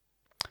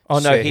 Oh,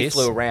 no, Sir he Hiss.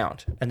 flew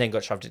around and then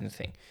got shoved in the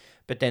thing.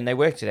 But then they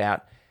worked it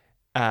out,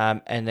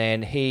 and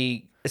then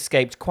he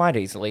escaped quite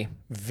easily.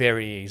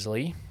 Very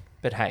easily.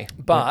 But hey.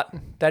 But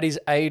that is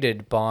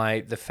aided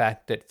by the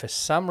fact that for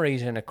some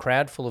reason a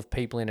crowd full of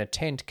people in a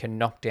tent can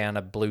knock down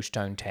a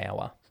bluestone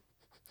tower.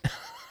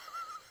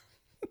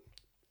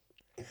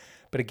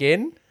 But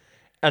again,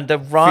 And the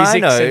physics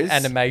rhinos... and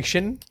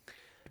animation,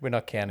 we're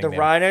not counting The them.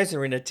 rhinos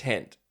are in a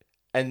tent,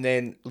 and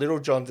then Little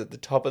John's at the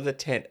top of the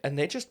tent, and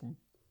they're just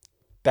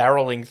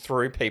barreling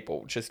through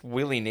people, just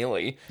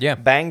willy-nilly. Yeah.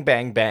 Bang,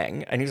 bang,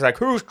 bang. And he's like,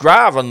 who's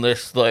driving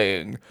this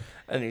thing?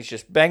 And he's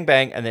just bang,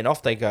 bang, and then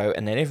off they go,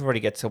 and then everybody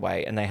gets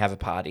away, and they have a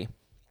party.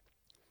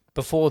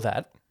 Before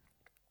that,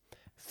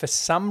 for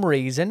some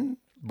reason,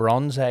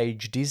 Bronze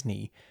Age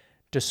Disney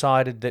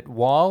decided that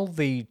while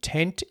the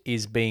tent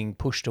is being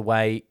pushed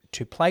away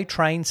to play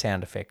train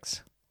sound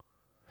effects.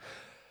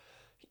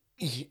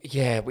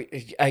 Yeah,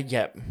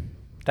 yeah.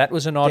 That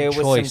was an odd There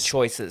choice. were some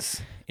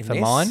choices in For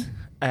this.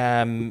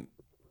 mine?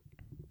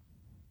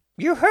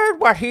 You heard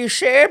what he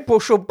said,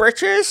 Bushel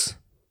Britches?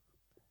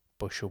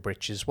 Bushel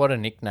Britches, what a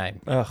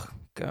nickname. Oh,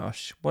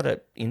 gosh, what an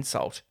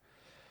insult.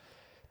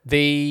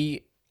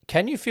 The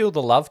Can You Feel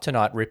the Love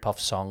Tonight rip-off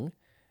song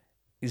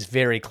is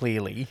very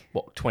clearly...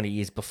 What, 20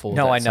 years before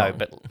No, that I know, song?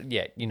 but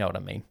yeah, you know what I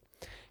mean.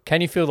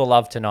 Can You Feel the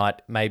Love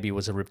Tonight maybe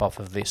was a rip-off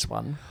of this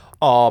one.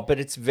 Oh, but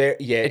it's very...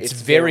 Yeah, It's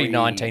very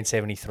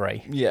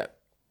 1973. Yeah.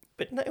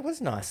 But no, it was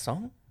a nice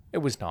song. It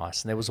was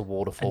nice, and there was a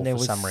waterfall And there for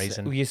was, some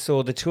reason. You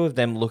saw the two of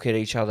them look at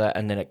each other,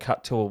 and then it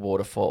cut to a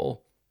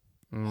waterfall.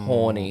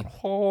 Horny.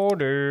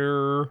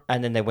 Harder.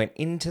 And then they went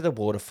into the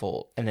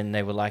waterfall, and then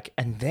they were like...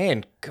 And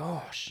then,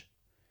 gosh,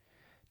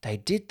 they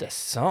did the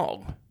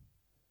song.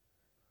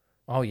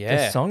 Oh,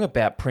 yeah. The song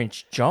about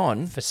Prince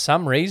John. For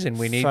some reason,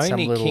 we need some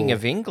phony little King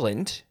of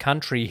England.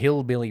 country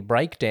hillbilly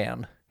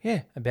breakdown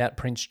Yeah. about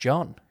Prince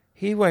John.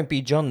 He won't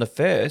be John the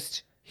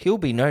First. He'll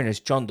be known as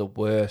John the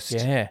Worst.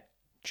 Yeah.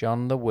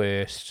 John the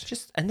Worst.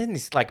 Just and then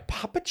this like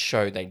puppet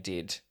show they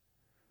did. It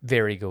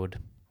Very good.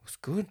 was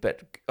good,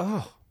 but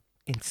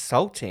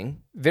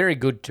insulting. Very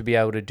good to be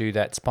able to do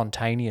that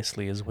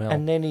spontaneously as well.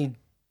 And then he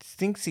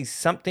thinks he's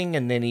something,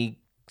 and then he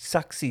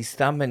sucks his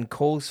thumb and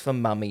calls for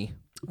mummy.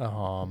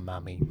 Oh,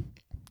 mummy.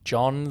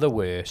 John the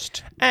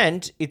Worst.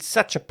 And it's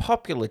such a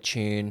popular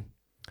tune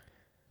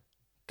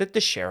that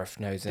the sheriff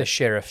knows it. The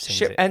sheriff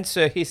sings it. And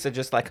Sir Hiss are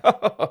just like,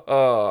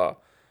 oh.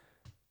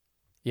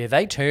 Yeah,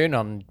 they turn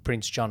on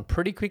Prince John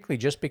pretty quickly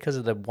just because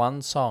of the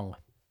one song.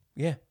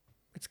 Yeah,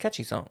 it's a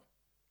catchy song.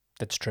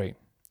 That's true.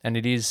 And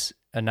it is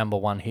a number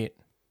one hit.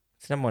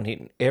 It's number one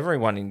hit.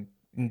 Everyone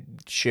in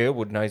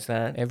Sherwood knows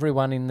that.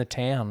 Everyone in the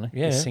town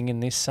Yeah. is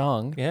singing this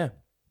song. Yeah.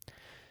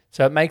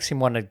 So it makes him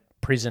want to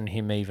prison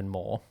him even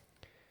more.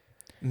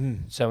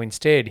 So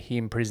instead, he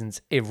imprisons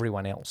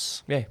everyone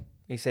else. Yeah.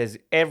 He says,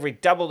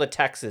 double the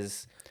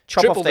taxes,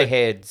 chop off their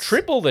heads,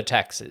 Triple the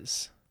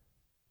taxes.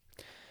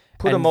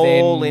 put and them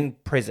all then- in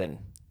prison.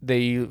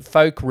 The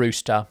folk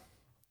rooster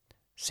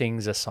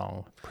sings a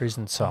song,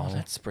 prison song. Oh,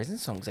 that's prison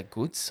song's a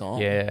good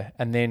song. Yeah,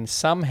 and then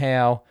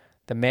somehow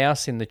the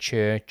mouse in the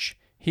church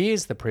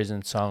hears the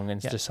prison song and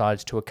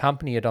decides to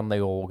accompany it on the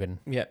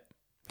organ. Yeah.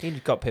 He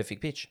got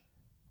perfect pitch.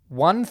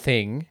 One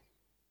thing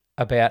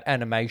about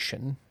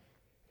animation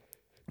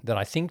that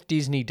I think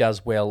Disney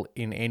does well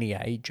in any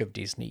age of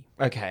Disney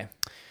Okay.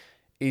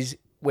 is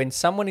when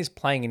someone is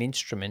playing an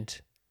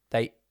instrument,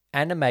 they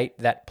animate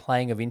that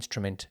playing of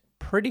instrument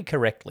pretty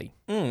correctly.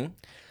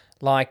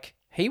 Like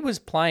he was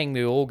playing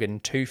the organ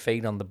 2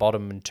 feet on the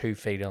bottom and 2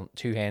 feet on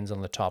 2 hands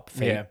on the top.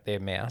 Their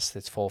mouse,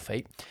 that's 4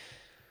 feet.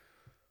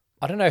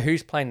 I don't know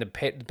who's playing the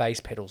bass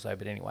pedals though,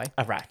 but anyway,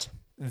 A rat.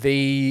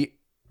 the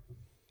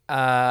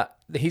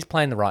he's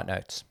playing the right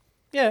notes,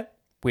 Yeah.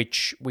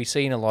 which we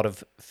see in a lot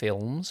of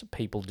films.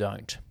 People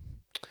don't.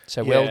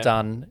 So Yeah. well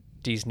done,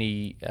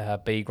 Disney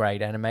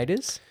B-grade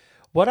animators.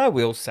 What I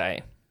will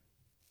say,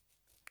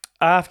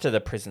 after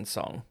the prison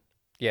song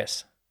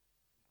Yes.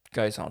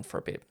 goes on for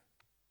a bit,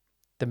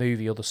 The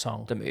movie or the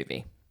song. the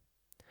movie,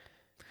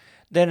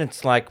 then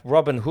it's like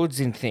Robin Hood's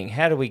in thing.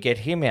 How do we get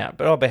him out?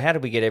 But how do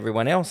we get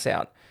everyone else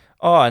out?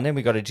 Oh, and then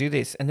we got to do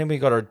this. And then we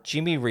got to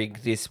jimmy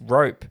rig this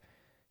rope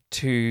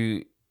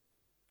to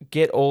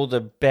get all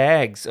the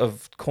bags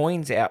of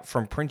coins out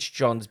from Prince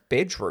John's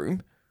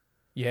bedroom.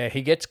 Yeah,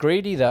 he gets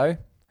greedy though,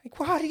 Like,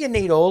 why do you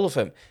need all of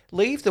them?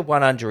 Leave the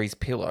one under his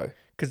pillow.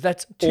 because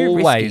that's Too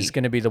always risky.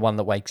 going to be the one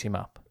that wakes him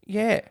up.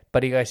 Yeah.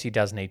 But he actually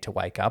does need to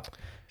wake up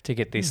to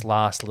get this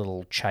last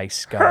little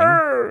chase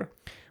going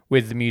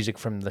with the music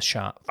from the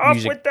Shaft.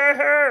 their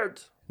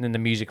heads. And then the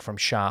music from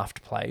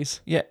Shaft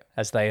plays Yeah.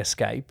 as they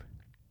escape.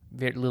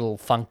 Very little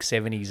funk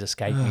 70s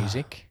escape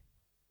music.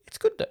 It's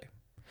good though.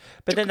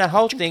 But then the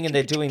whole thing, and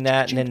they're doing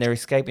that, and then they're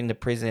escaping the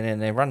prison, and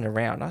they're running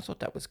around. I thought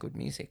that was good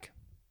music.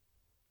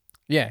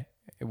 Yeah,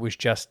 it was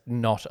just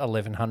not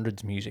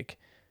 1100s music.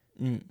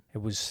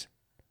 It was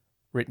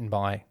written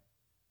by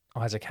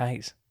Isaac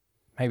Hayes.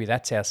 Maybe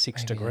that's our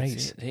 6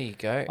 degrees. There you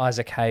go.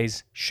 Isaac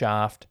Hayes,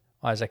 Shaft,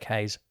 Isaac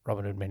Hayes,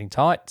 Robin Hood Men in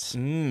Tights.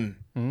 Save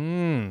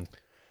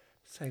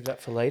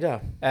that for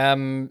later.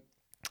 And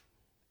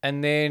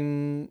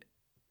then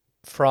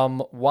from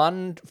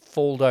one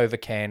falled over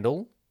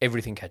candle,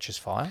 everything catches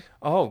fire.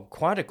 Oh,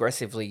 quite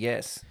aggressively,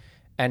 yes.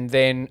 And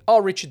then,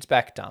 Richard's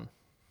back done.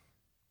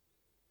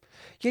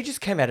 Yeah, he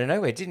just came out of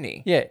nowhere, didn't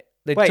he? Yeah.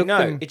 They Wait, took no,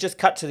 them- it just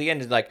cut to the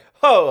end and like,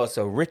 oh,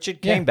 so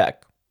Richard came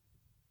back.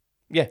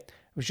 Yeah. It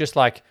was just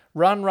like,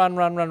 run, run,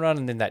 run, run, run.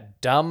 And then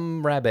that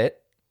dumb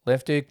rabbit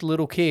left a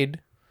little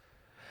kid.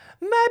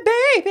 My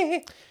baby.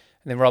 And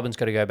then Robin's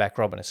got to go back.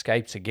 Robin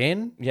escapes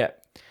again. Yeah.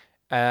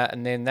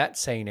 And then that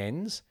scene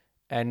ends.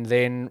 And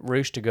then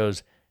Rooster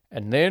goes,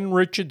 and then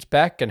Richard's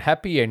back and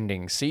happy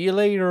ending. See you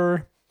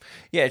later.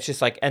 Yeah, it's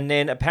just like, and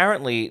then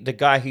apparently the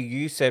guy who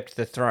usurped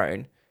the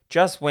throne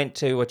just went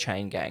to a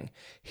chain gang.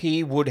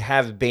 He would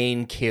have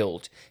been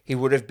killed. He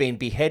would have been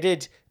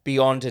beheaded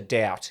beyond a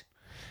doubt.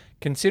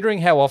 Considering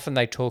how often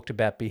they talked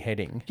about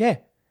beheading, Yeah.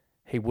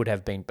 he would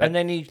have been. And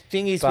then he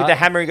thingies but- with the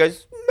hammer, he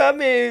goes,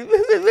 Mummy.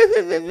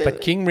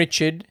 But King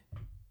Richard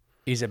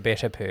is a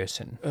better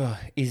person.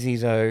 Is he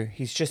though?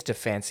 He's just a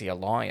fancier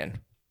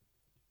lion.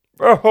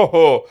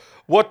 Oh,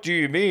 what do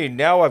you mean?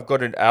 Now I've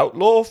got an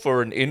outlaw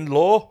for an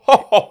in-law?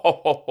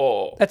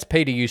 That's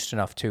Peter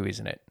Ustinov too,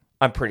 isn't it?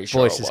 I'm pretty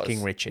sure Voices it was.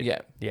 King Richard.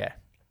 Yeah. Yeah.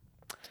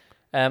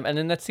 And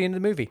then that's the end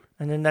of the movie.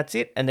 And then that's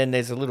it. And then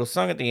there's a little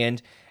song at the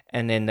end.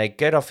 And then they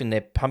get off in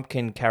their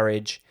pumpkin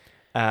carriage.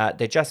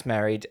 They're just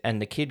married.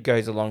 And the kid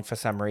goes along for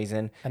some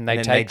reason. And they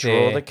then take they draw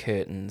their- the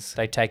curtains.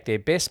 They take their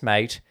best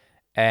mate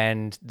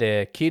and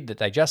the kid that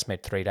they just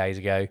met 3 days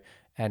ago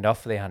and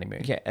off for their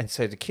honeymoon. Yeah. And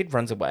so the kid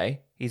runs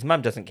away. His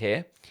mum doesn't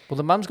care. Well,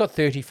 the mum's got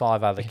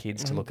 35 other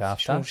kids to look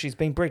after. Sure, she's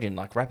been breeding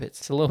like rabbits.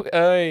 It's a little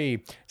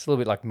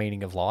bit like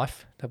meaning of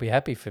life. They'll be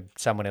happy for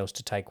someone else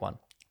to take one.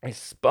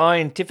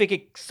 Scientific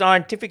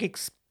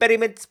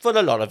experiments for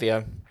the lot of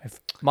you.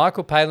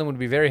 Michael Palin would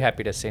be very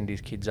happy to send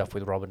his kids off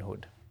with Robin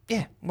Hood.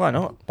 Yeah, why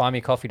not?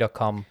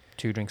 Buymeacoffee.com,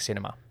 2 Drink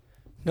Cinema.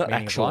 Not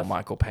Meaning of actual life.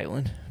 Michael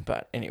Palin,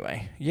 but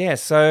anyway. Yeah,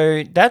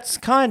 so that's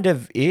kind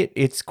of it.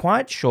 It's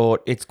quite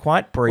short. It's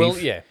quite brief. Well,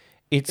 yeah.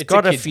 It's a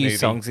got a kid's few movie.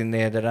 songs in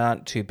there that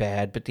aren't too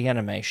bad, but the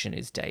animation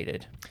is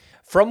dated.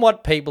 From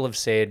what people have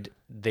said,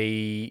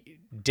 the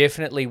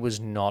definitely was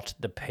not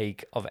the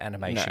peak of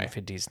animation No. for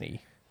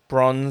Disney.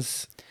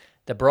 Bronze,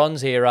 The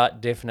Bronze Era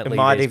it definitely.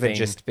 might there's even been-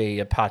 just be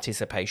a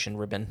participation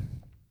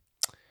ribbon.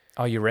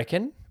 Oh, you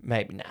reckon?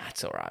 Maybe,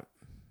 it's all right.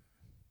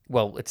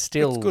 Well, it's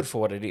still It's good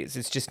for what it is.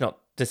 It's just not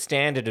the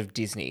standard of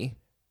Disney.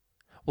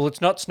 Well,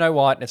 it's not Snow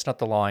White and it's not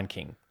The Lion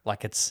King.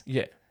 Like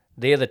Yeah.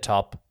 they're the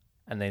top,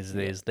 and there's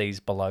these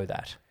below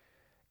that.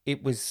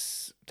 It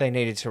was, they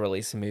needed to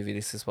release a movie.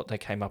 This is what they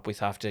came up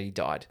with after he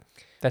died.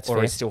 That's or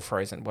fair. he's still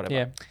frozen, whatever.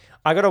 Yeah.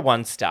 I got a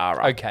 1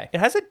 star. Okay. It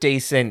has a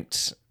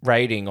decent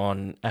rating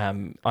on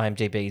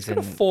IMDb's and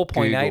got a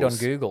 4.8 on Google's,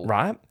 Google.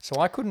 Right? So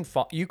I couldn't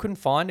you couldn't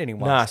find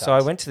anyone. Nah, so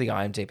I went to the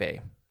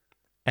IMDb,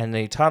 and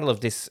the title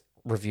of this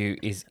review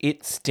is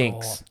 "It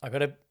Stinks." I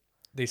got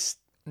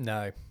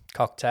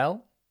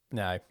cocktail.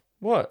 No,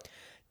 What?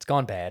 it's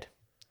gone bad.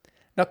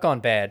 Not gone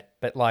bad,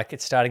 but like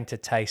it's starting to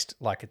taste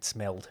like it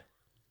smelled.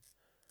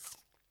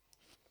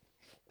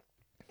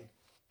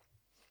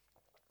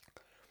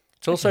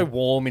 It's also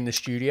warm in the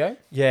studio.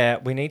 Yeah,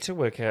 we need to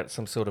work out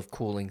some sort of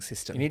cooling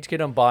system. You need to get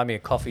on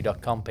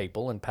buymeacoffee.com,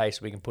 people, and pay so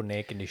we can put an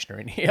air conditioner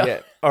in here. Yeah.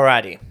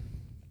 Alrighty.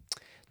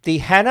 The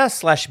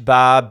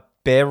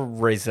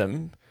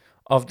Hannah/barbarism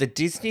of the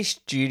Disney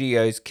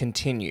studios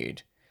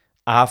continued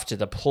after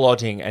the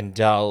plodding and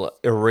dull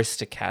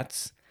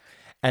Aristocats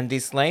and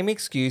this lame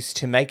excuse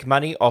to make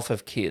money off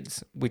of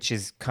kids, which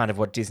is kind of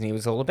what Disney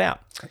was all about.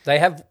 They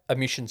have a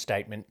mission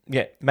statement.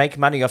 Yeah, make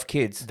money off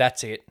kids.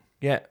 That's it.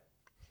 Yeah.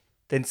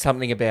 Then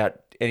something about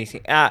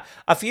anything.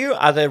 A few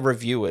other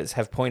reviewers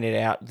have pointed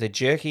out the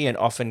jerky and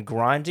often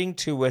grinding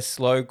to a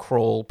slow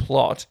crawl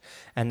plot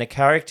and the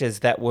characters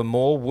that were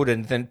more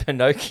wooden than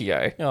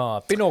Pinocchio.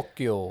 Oh,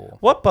 Pinocchio.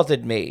 What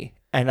bothered me,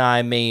 and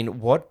I mean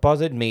what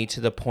bothered me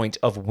to the point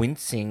of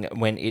wincing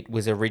when it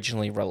was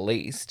originally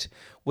released,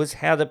 was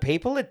how the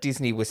people at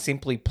Disney were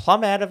simply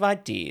plumb out of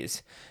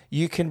ideas.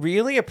 You can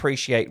really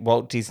appreciate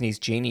Walt Disney's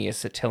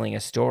genius at telling a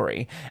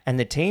story, and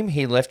the team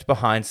he left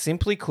behind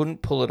simply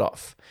couldn't pull it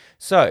off.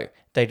 So,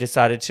 they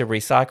decided to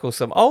recycle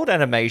some old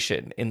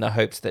animation in the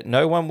hopes that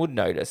no one would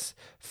notice.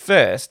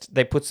 First,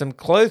 they put some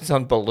clothes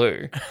on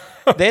Baloo.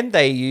 Then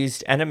they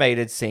used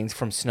animated scenes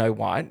from Snow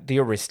White, the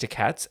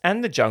Aristocats,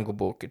 and the Jungle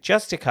Book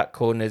just to cut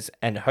corners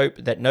and hope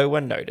that no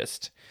one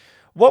noticed.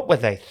 What were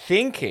they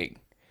thinking?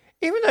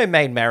 Even though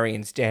Maid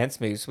Marian's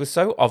dance moves were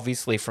so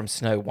obviously from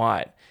Snow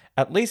White,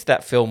 at least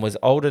that film was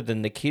older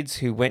than the kids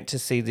who went to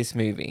see this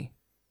movie.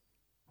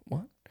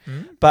 What?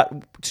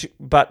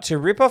 But to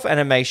rip off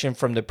animation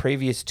from the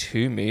previous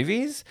two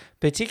movies,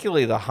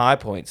 particularly the high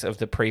points of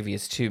the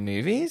previous two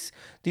movies,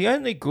 the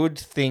only good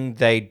thing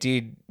they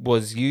did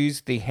was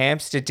use the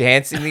hamster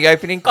dance in the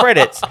opening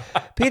credits.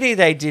 Pity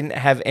they didn't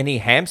have any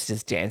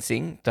hamsters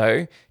dancing,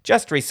 though,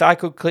 just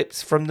recycled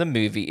clips from the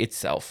movie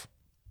itself.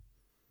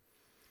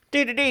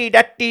 At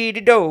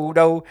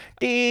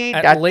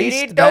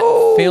least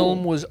that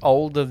film was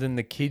older than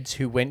the kids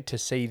who went to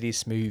see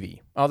this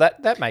movie. Oh,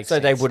 that makes sense. So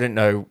they wouldn't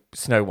know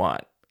Snow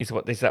White. Is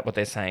that what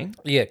they're saying?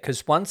 Yeah,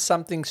 because once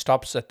something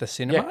stops at the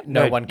cinema,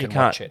 no one can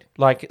watch it.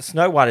 Like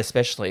Snow White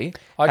especially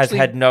has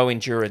had no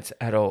endurance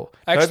at all.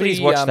 Nobody's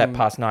watched that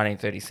past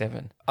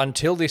 1937.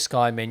 Until this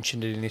guy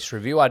mentioned it in this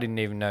review, I didn't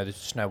even know that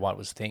Snow White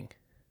was a thing.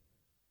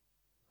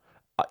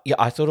 Yeah,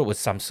 I thought it was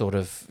some sort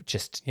of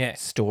just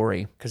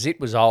story. Because it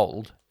was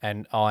old,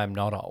 and I am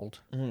not old.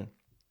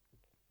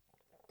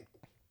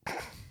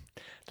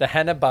 The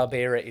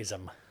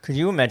Hanna-Barbera-ism. Could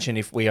you imagine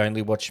if we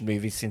only watched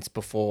movies since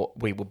before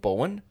we were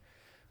born?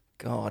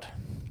 God.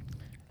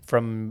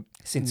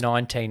 Since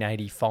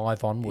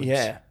 1985 onwards.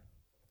 Yeah.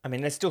 I mean,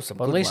 there's still some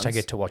good at least ones. I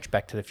get to watch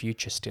Back to the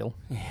Future still.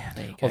 Yeah,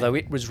 there you go. Although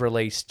it was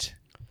released...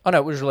 Oh, no,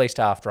 it was released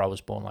after I was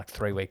born, like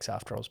 3 weeks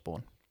after I was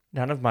born.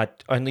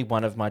 Only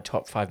one of my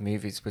top 5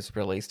 movies was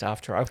released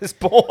after I was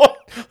born.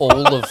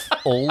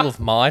 all of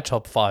my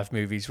top 5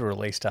 movies were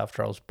released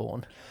after I was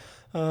born.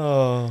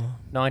 Oh.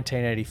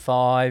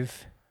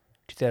 1985,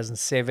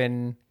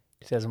 2007,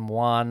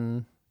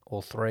 2001,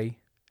 or 3,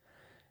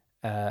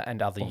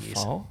 and other years.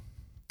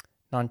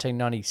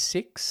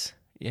 1996.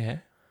 Yeah.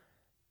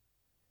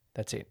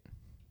 That's it.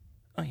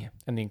 Oh, yeah.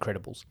 And The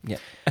Incredibles. Yeah.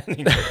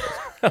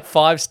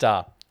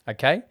 5-star,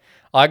 okay?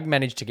 I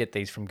managed to get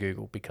these from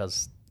Google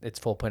because it's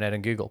 4.8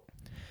 on Google.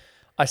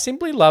 I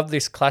simply love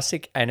this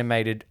classic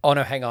animated... Oh,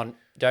 no, hang on.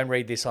 Don't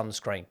read this on the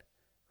screen.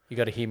 You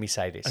got to hear me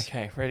say this.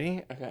 Okay,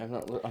 ready? Okay,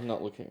 I'm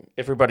not looking.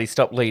 Everybody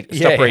stop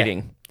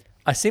reading.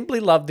 I simply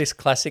love this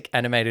classic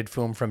animated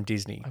film from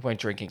Disney. I won't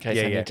drink in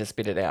case I need to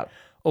spit it out.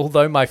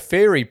 Although my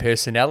furry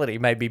personality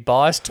may be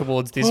biased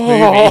towards this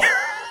movie.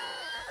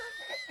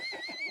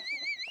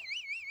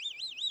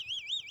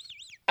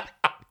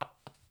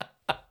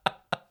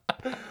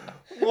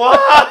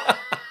 What?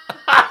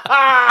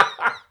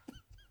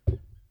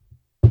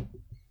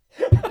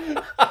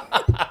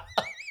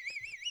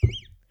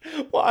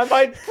 Why am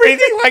I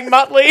breathing like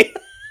Muttley?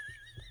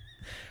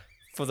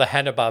 For the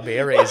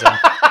Hanna-Barbera-ism.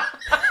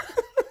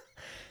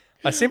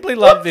 I simply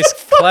love this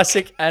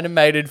classic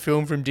animated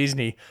film from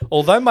Disney.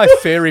 Although my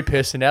furry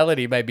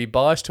personality may be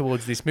biased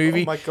towards this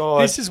movie, my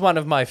God. This is one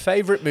of my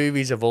favourite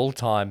movies of all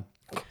time.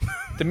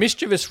 The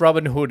mischievous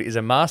Robin Hood is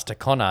a master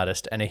con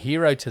artist and a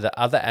hero to the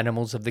other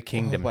animals of the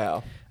kingdom. Oh,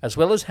 wow. As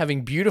well as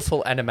having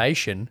beautiful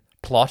animation,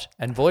 plot,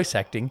 and voice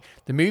acting,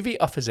 the movie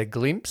offers a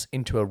glimpse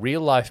into a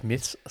real-life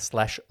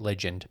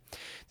myth/legend.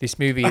 This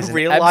movie is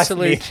an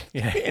absolute...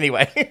 Yeah.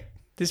 Anyway...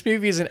 This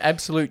movie is an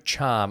absolute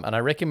charm, and I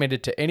recommend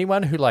it to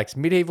anyone who likes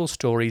medieval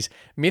stories,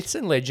 myths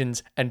and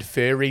legends, and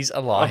furries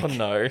alike. Oh,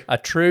 no. A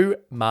true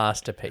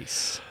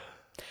masterpiece.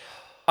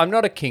 I'm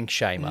not a kink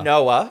shamer.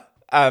 Noah,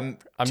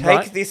 take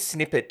right. this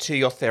snippet to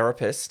your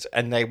therapist,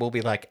 and they will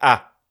be like,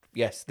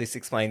 yes, this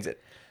explains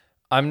it.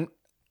 We're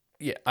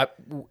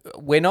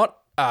not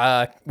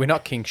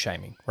kink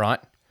shaming, right?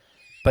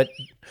 But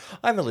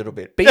I'm a little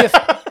bit.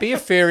 be a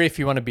furry if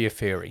you want to be a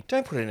furry.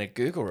 Don't put it in a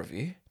Google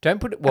review. Don't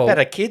put it about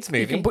a kids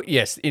movie. You can put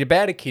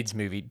about a kids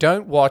movie.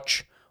 Don't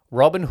watch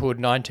Robin Hood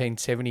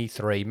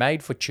 1973,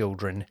 made for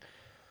children,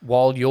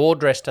 while you're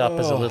dressed up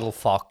as a little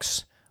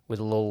fox with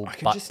a little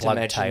butt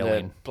plug tail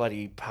in. The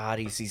bloody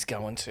parties he's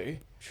going to.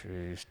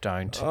 Jeez,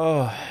 don't.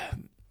 Oh,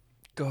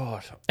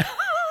 God.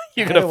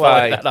 You're gonna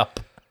follow that up.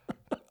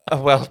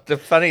 Well, the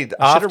funny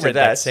after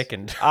that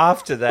second.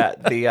 After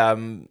that,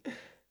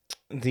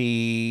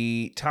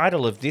 the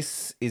title of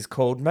this is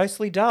called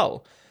Mostly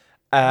Dull.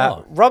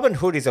 Robin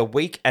Hood is a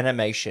weak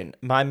animation.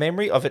 My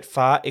memory of it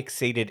far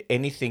exceeded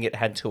anything it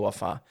had to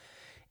offer.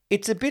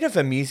 It's a bit of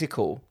a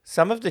musical.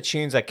 Some of the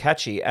tunes are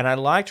catchy, and I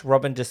liked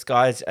Robin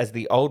disguised as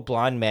the old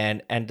blind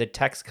man and the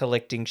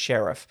tax-collecting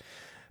sheriff.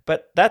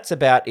 But that's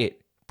about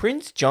it.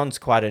 Prince John's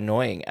quite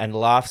annoying and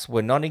laughs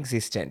were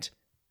non-existent.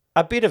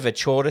 A bit of a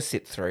chore to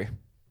sit through.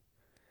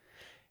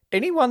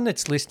 Anyone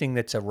that's listening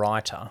that's a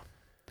writer,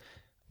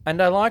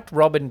 and I liked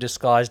Robin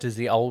disguised as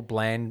the old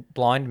blind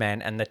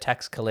man and the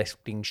tax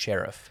collecting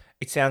sheriff.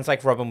 It sounds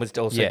like Robin was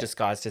also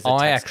disguised as a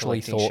tax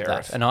collecting sheriff. I actually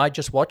thought that, and I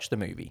just watched the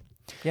movie.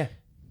 Yeah.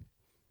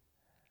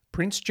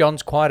 Prince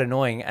John's quite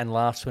annoying and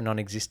laughs were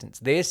non-existent.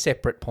 They're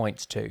separate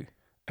points too.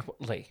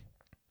 Lee,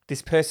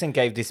 this person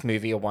gave this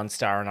movie a 1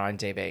 star on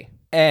IMDb.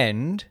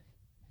 And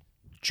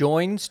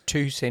joins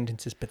 2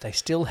 sentences, but they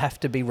still have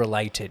to be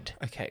related.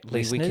 Okay,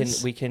 Lee,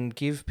 we can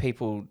give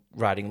people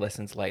writing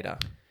lessons later.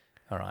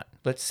 All right.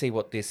 Let's see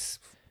what this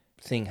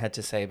thing had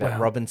to say about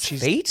Robin's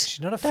feet. She's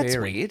not a That's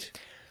fairy. Weird.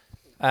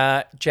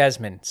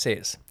 Jasmine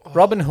says,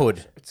 Robin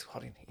Hood. It's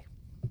hot in here.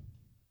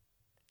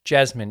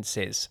 Jasmine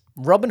says,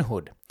 Robin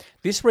Hood.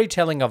 This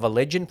retelling of a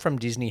legend from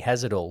Disney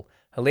has it all.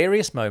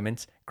 Hilarious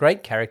moments,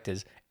 great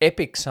characters,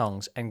 epic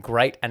songs, and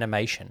great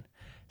animation.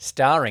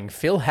 Starring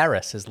Phil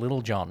Harris as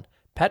Little John,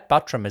 Pat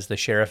Buttram as the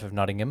Sheriff of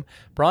Nottingham,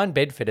 Brian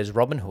Bedford as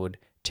Robin Hood,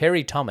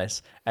 Terry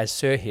Thomas as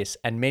Sir Hiss,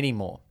 and many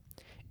more.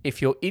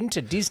 If you're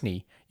into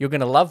Disney, you're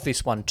going to love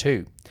this one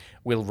too.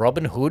 Will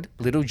Robin Hood,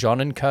 Little John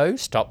and Co.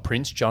 stop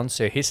Prince John,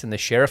 Sir Hiss, and the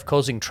Sheriff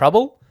causing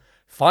trouble?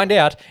 Find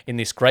out in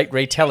this great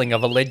retelling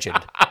of a legend.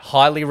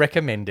 Highly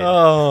recommended.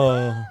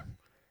 Oh.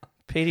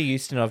 Peter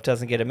Ustinov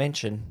doesn't get a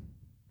mention.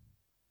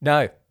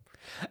 No.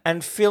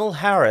 And Phil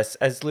Harris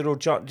as Little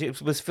John.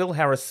 Was Phil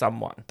Harris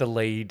someone? The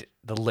lead.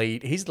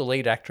 He's the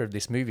lead actor of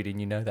this movie. Didn't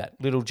you know that?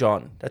 Little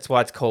John. That's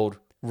why it's called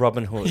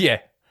Robin Hood.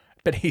 Yeah.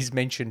 But he's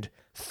mentioned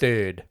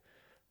third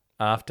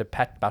after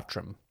Pat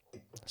Buttram. I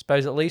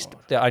suppose at least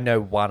I know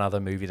one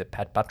other movie that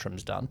Pat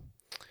Buttram's done.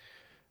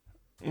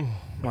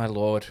 My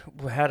Lord.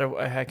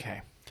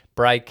 Okay.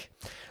 Break.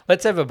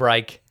 Let's have a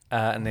break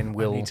and then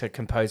we'll I need to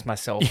compose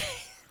myself.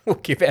 we'll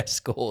give our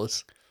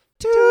scores.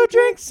 2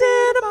 drinks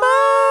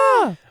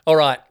cinema. All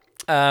right.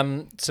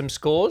 Some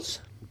scores.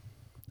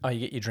 Oh,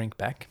 you get your drink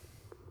back.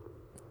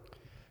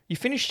 You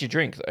finished your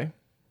drink, though.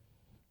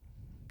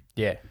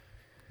 Yeah.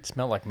 It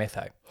smelled like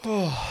metho.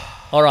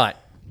 All right.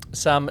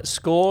 Some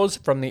scores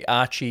from the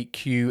Archie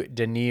Q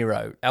De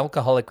Niro.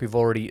 Alcoholic, we've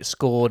already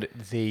scored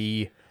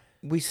the...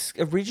 We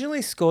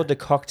originally scored the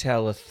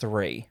cocktail a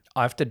 3.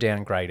 I have to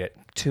downgrade it.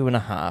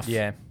 2.5.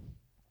 Yeah.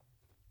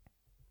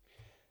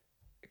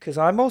 Because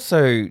I'm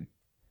also...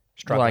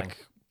 Struggling.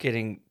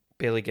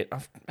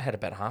 I've had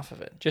about half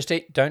of it.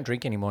 Don't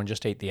drink anymore and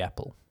just eat the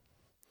apple.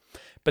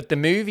 But the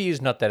movie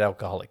is not that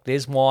alcoholic.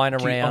 There's wine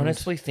around. Do you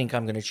honestly think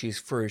I'm going to choose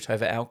fruit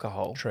over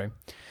alcohol? True.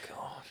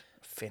 God,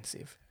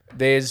 offensive.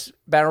 There's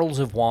barrels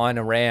of wine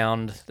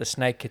around. The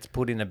snake gets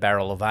put in a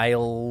barrel of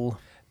ale.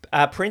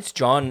 Prince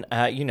John,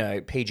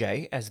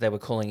 PJ, as they were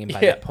calling him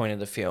by that point of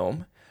the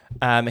film,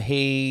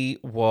 he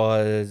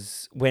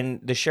was,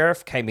 when the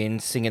sheriff came in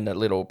singing that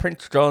little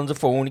Prince John's a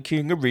phony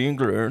king of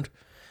England.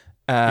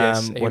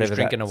 Yes, he was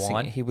drinking a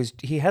wine.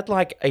 He had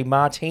like a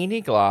martini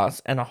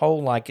glass and a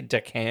whole like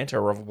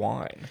decanter of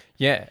wine.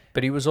 Yeah,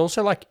 but he was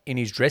also like in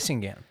his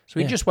dressing gown. So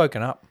he'd just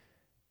woken up.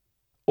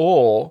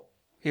 Or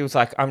he was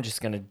like, I'm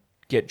just going to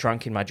get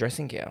drunk in my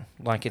dressing gown.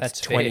 Like it's That's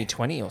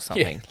 2020 fair. or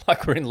something. Yeah,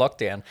 like we're in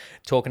lockdown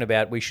talking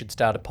about we should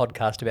start a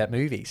podcast about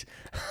movies.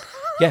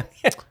 Yeah.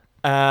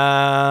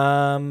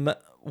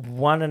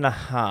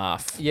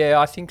 1.5. Yeah,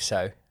 I think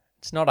so.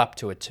 It's not up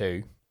to a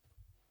 2.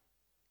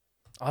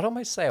 I'd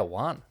almost say a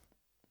 1.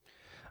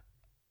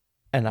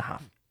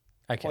 1.5.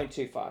 Okay.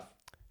 0.25.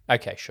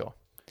 Okay, sure.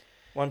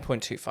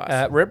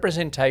 1.25.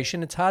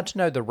 Representation. It's hard to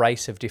know the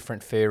race of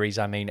different furries,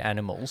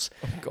 animals.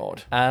 Oh,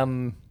 God.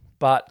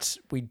 But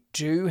we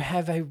do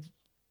have a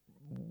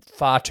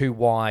far too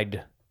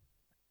wide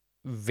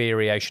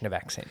variation of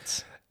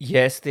accents.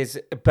 Yes,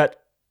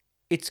 but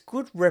it's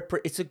good.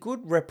 It's a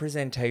good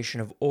representation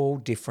of all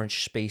different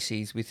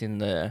species within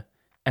the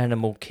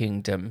animal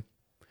kingdom.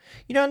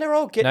 And they're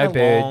all getting along.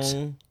 Birds.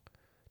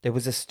 There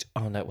was that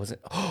wasn't.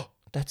 Oh,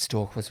 that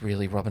stork was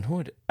really Robin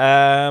Hood.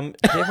 There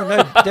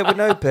were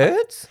no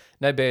birds.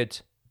 No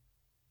birds.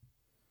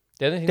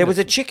 There was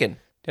a chicken.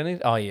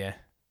 Oh yeah.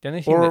 The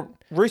only thing Or a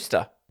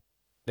rooster.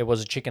 There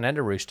was a chicken and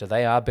a rooster.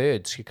 They are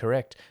birds. You're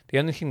correct. The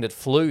only thing that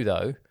flew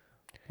though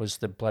was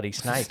the bloody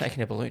snake. Snake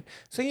in a balloon.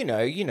 So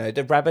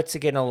the rabbits are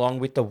getting along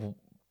with the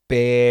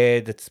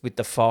bear. That's with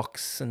the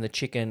fox and the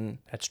chicken.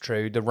 That's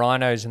true. The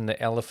rhinos and the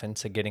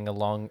elephants are getting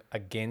along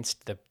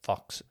against the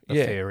fox, the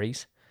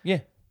fairies. Yeah.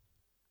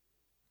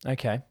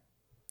 Okay.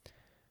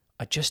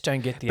 I just don't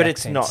get the But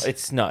accents.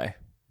 it's no.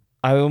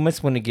 I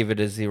almost want to give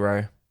it a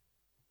 0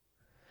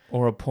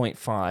 or a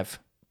 0.5.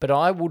 But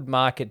I would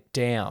mark it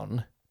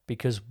down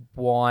because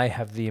why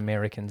have the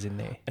Americans in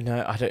there?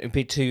 No, I don't. It'd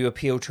be to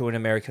appeal to an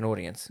American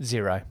audience.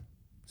 0.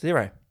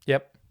 0.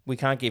 Yep. We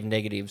can't give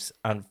negatives,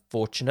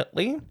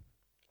 unfortunately.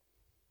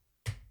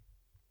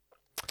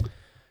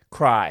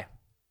 Cry.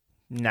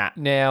 Nah.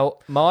 Now,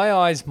 my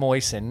eyes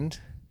moistened,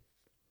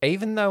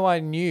 even though I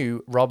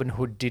knew Robin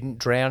Hood didn't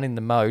drown in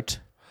the moat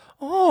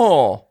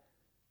Oh.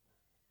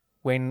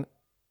 when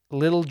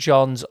Little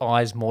John's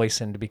eyes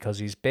moistened because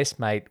his best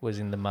mate was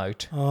in the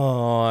moat.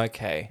 Oh,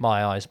 okay.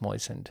 My eyes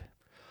moistened.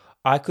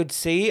 I could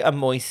see a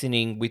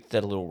moistening with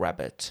the little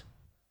rabbit.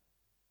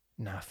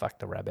 Nah, fuck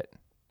the rabbit.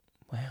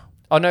 Wow.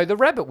 Oh, no, the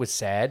rabbit was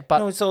sad, but...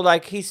 No, it's all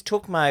like, he's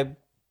took my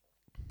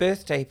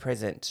birthday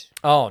present.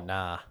 Oh,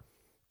 nah.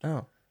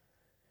 Oh.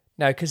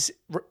 No, because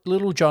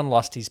Little John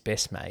lost his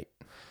best mate.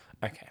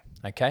 Okay.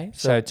 Okay?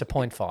 So it's a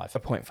 0.5. A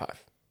 0.5.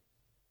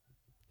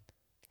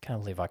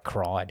 Can't believe I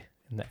cried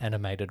in the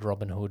animated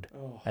Robin Hood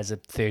as a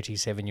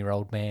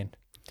 37-year-old man.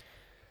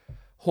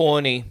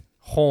 Horny.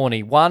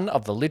 Horny. One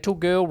of the little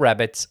girl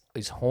rabbits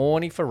is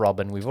horny for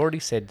Robin. We've already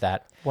said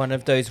that. One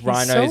of those He's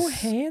rhinos. so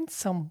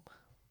handsome.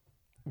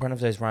 One of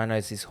those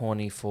rhinos is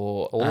horny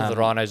for... All of the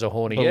rhinos are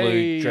horny. Baloo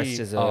Yay. dressed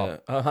as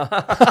a... Oh.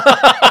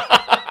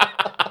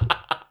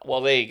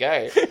 Well, there you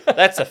go.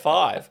 That's a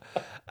 5.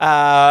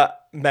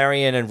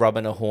 Marion and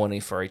Robin are horny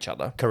for each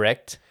other.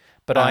 Correct.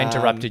 But I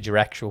interrupted your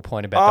actual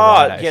point about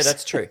the rhinos. Yeah,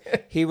 that's true.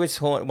 He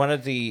was one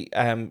of the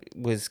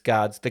was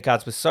guards. The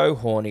guards were so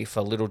horny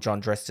for Little John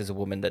dressed as a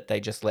woman that they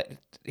just let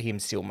him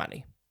steal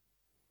money.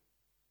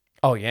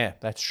 Oh, yeah,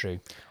 that's true.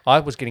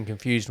 I was getting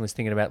confused and was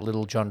thinking about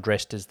Little John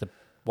dressed as the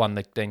one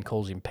that then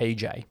calls him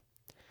PJ.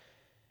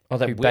 Oh,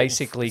 that who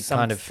basically some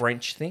kind of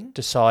French thing.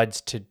 Decides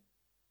to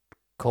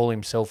call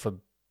himself a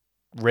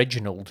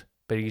Reginald,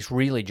 but he's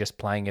really just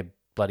playing a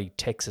bloody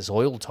Texas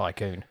oil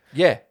tycoon.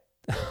 Yeah,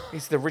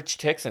 he's the rich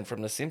Texan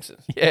from The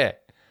Simpsons. Yeah,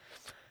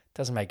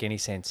 doesn't make any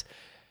sense.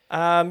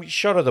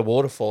 Shot of the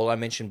waterfall I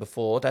mentioned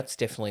before. That's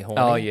definitely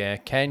horny. Oh yeah,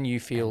 can you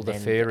feel the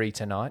fairy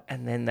tonight?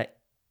 And then that.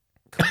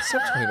 Can we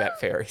stop talking about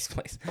fairies,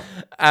 please?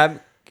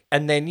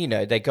 And then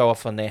they go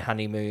off on their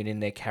honeymoon in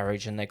their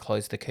carriage and they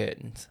close the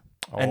curtains.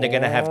 And they're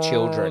going to have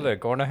children. They're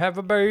going to have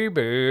a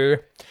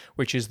baby,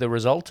 which is the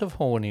result of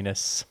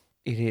horniness.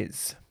 It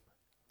is.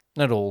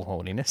 Not all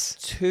horniness.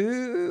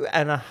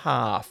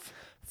 2.5.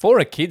 For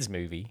a kids'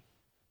 movie,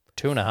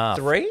 2.5.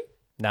 3?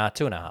 Nah,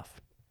 2.5.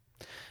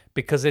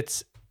 Because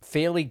it's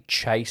fairly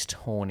chaste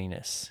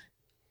horniness.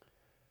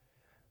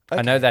 Okay.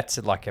 I know that's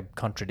like a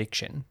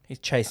contradiction. He's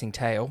chasing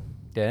tail.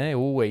 Yeah,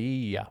 ooh,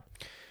 yeah.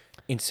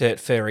 Insert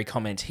furry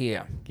comment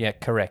here. Yeah,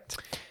 correct.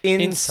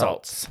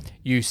 Insults.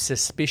 You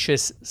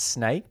suspicious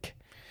snake.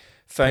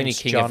 Phony Prince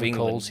King John of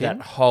England. calls That him.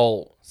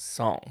 whole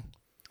song.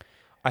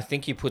 I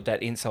think you put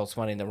that insults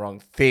one in the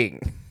wrong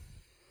thing.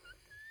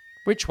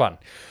 Which one?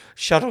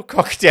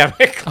 Shuttlecock down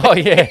her cleavage. Oh,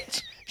 yeah.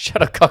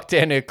 Shuttlecock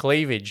down her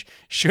cleavage.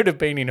 Should have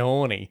been in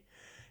horny,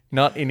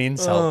 not in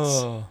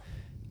insults. Oh.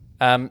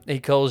 He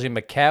calls him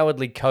a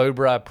cowardly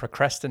cobra, a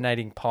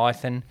procrastinating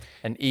python,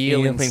 an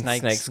eel in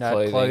snake's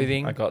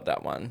clothing. I got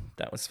that one.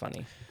 That was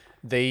funny.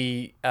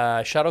 The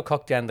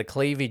shuttlecock down the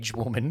cleavage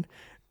woman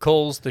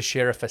calls the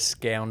sheriff a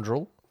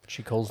scoundrel.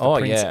 She calls the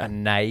prince a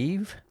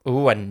knave.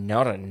 Ooh, and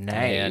not a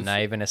knave. Yeah, a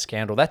knave and a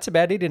scoundrel. That's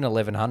about it in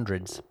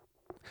 1100s.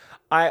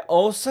 I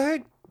also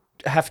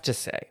have to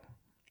say,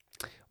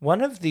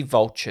 one of the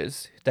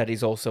vultures that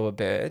is also a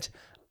bird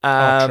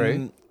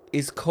true.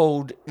 is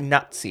called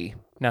Nutsy.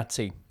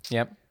 Nutsy.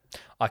 Yep.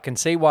 I can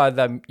see why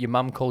your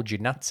mum called you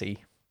Nutsy.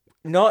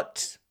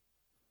 Not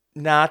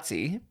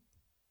Nazi,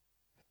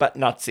 but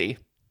Nutsy.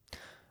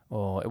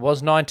 Oh, it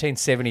was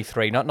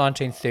 1973, not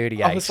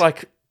 1938. I was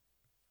like,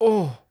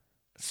 oh,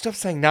 stop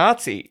saying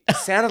Nazi. It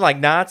sounded like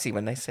Nazi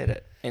when they said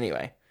it.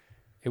 Anyway.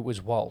 It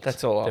was Walt.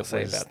 That's all I'll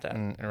say about that.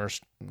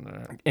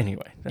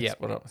 Anyway, that's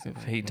what I was.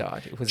 If he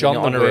died, it was John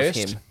in the honor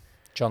Worst. of him.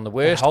 John the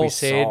Worst, The whole we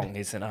said. song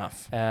is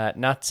enough.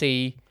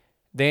 Nutsy.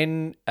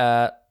 Then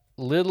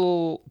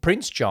little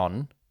Prince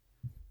John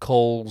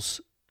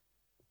calls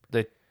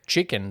the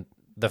chicken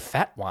the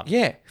fat one.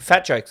 Yeah,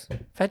 fat jokes.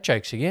 Fat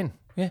jokes again.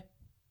 Yeah.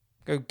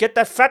 Go get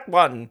that fat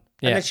one.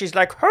 Yeah. And then she's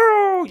like,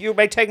 oh, you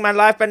may take my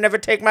life but never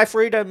take my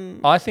freedom.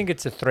 I think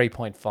it's a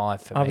 3.5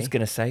 for me. I was going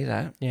to say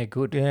that. Yeah,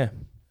 good. Yeah.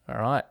 All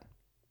right.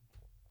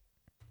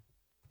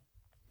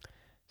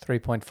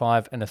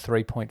 3.5 and a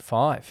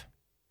 3.5.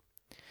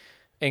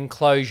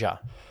 Enclosure.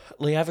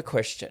 Lee, I have a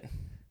question.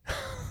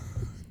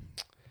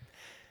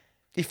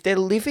 If they're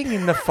living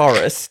in the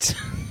forest,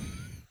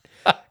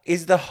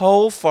 is the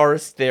whole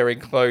forest their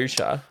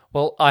enclosure?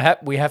 Well,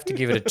 we have to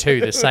give it a 2,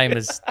 the same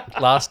as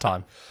last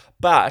time.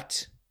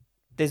 But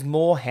there's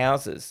more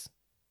houses.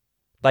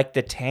 Like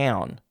the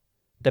town.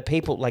 The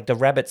people, like the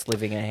rabbits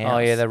living in a house. Oh,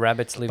 yeah, the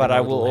rabbits live But in a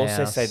I will little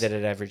also house. say that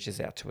it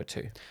averages out to a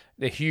 2.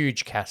 The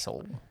huge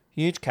castle.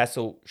 Huge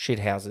castle, shit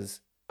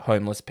houses,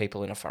 homeless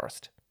people in a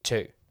forest.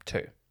 2. 2.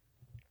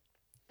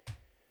 I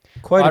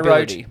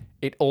wrote, Quotability.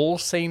 it all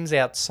seems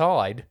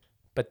outside,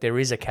 but there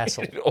is a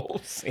castle. It all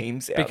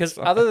seems Because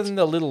outside. other than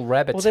the little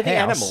rabbit's Well, they're the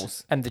house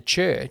animals. and the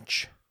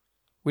church,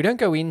 we don't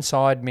go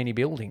inside many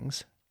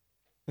buildings.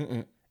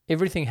 Mm-mm.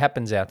 Everything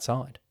happens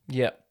outside.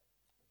 Yep.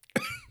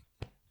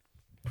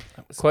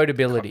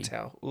 Quotability.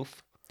 Cocktail.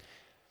 Oof.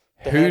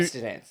 The Who-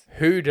 hamster dance.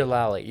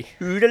 Hoodalally.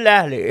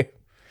 Hoodalally.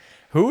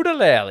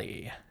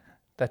 Hoodalally.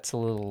 That's a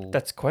little...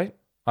 That's quite.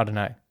 I don't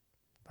know.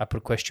 I put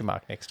a question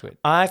mark next to it.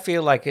 I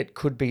feel like it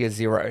could be a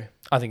 0.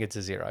 I think it's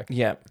a 0.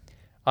 Yeah.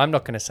 I'm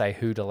not going to say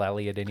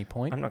hootalally at any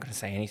point. I'm not going to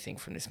say anything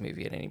from this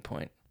movie at any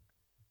point.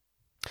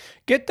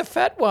 Get the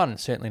fat one.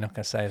 Certainly not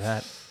going to say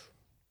that.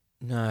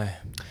 No.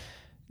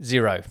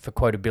 0 for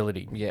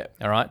quotability. Yeah.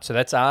 All right. So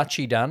that's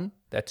Archie done.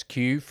 That's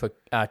Q for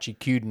Archie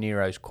Q De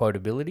Niro's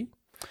quotability.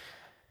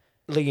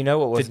 Lee, you know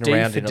what wasn't D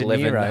around for in De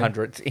Niro.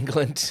 1100s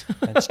England?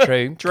 That's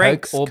true.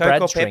 Drinks, Coke or Coke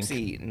Brad's or drink.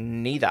 Pepsi?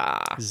 Neither.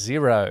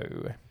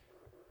 0.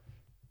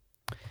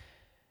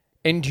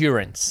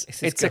 Endurance.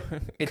 This is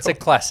It's a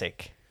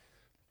classic.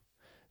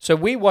 So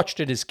we watched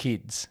it as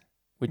kids,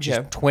 which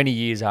Yeah. is 20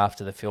 years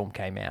after the film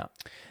came out.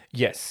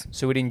 Yes.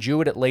 So it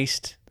endured at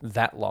least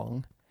that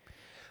long.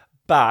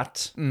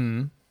 But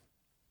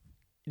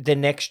the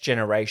next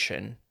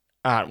generation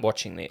aren't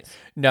watching this.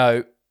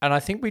 No, and I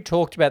think we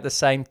talked about the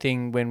same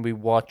thing when we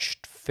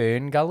watched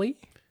Fern Gully.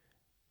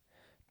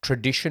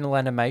 Traditional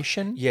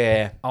animation.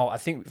 Yeah. Oh, I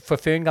think for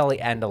Fern Gully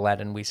and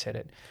Aladdin we said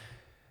it.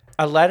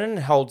 Aladdin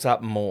holds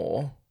up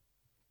more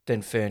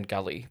than Fern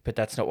Gully, but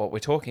that's not what we're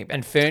talking about.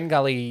 And Fern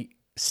Gully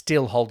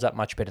still holds up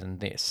much better than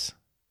this.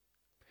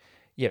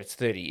 Yeah, it's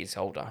 30 years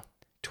older,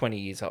 20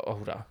 years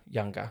older,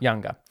 younger.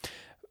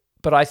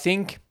 But I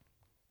think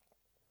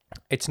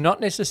it's not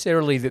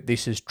necessarily that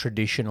this is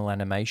traditional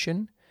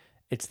animation.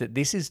 It's that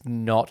this is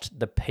not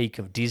the peak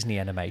of Disney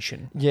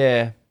animation.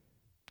 Yeah.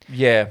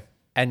 Yeah.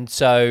 And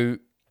so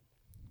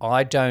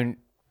I don't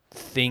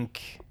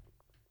think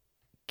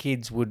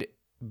kids would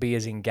be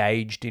as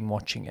engaged in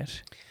watching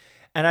it.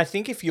 And I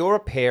think if you're a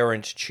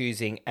parent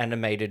choosing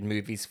animated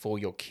movies for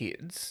your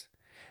kids,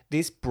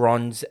 this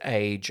Bronze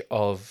Age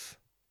of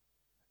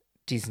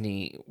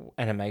Disney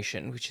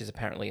animation, which is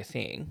apparently a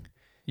thing,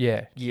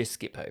 Yeah. you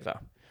skip over.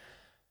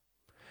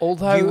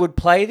 Although You would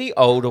play the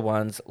older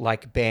ones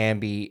like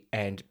Bambi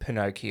and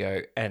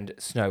Pinocchio and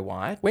Snow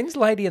White. when's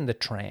Lady and the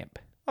Tramp?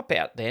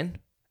 About then.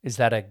 Is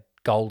that a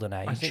golden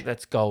age? I think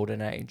that's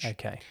Golden Age.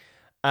 Okay.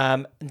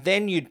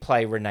 Then you'd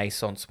play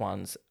Renaissance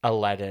ones,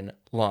 Aladdin,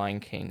 Lion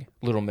King,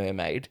 Little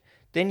Mermaid.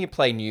 Then you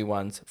play new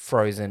ones,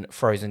 Frozen,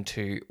 Frozen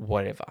 2,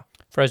 whatever.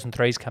 Frozen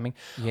 3's coming.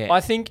 Yeah. I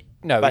think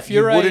no, But if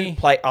you're I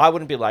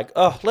wouldn't be like,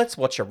 oh, let's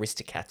watch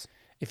Aristocats.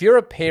 if you're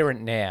a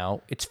parent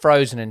now, it's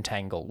Frozen and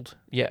Tangled,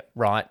 Yeah.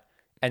 right?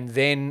 And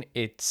then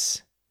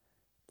it's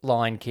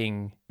Lion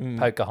King, Mm.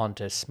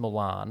 Pocahontas,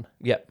 Mulan,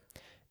 Yep.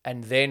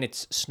 and then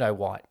it's Snow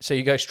White. So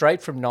you go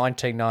straight from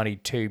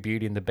 1992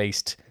 Beauty and the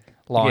Beast,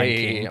 Lion Yeah,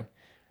 King,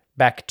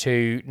 back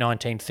to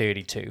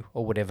 1932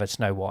 or whatever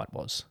Snow White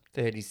was.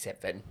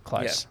 37.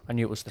 Close. I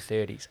knew it was the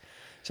 30s.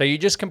 So you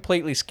just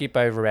completely skip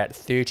over about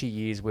 30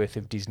 years worth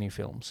of Disney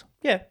films.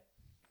 Yeah.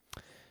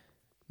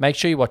 Make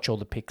sure you watch all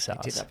the Did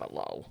Pixars. have a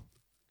lull.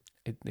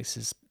 This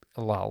is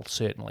a lull,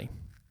 certainly.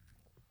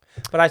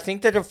 But I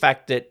think that the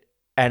fact that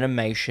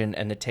animation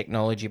and the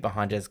technology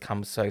behind it has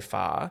come so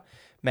far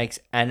makes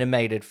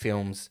animated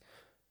films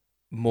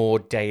more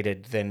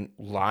dated than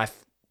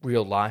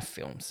real life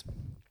films.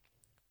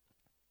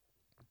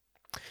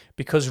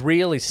 Because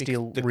real is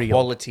still The real.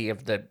 quality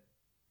of the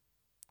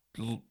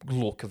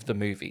look of the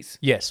movies.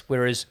 Yes,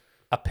 whereas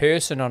a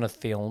person on a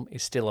film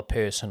is still a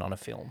person on a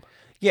film.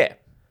 Yeah.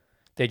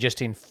 They're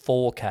just in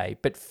 4K.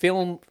 But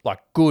film, like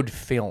good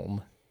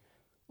film,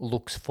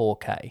 looks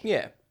 4K.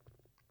 Yeah.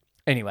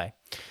 Anyway,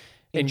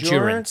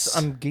 endurance.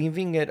 I'm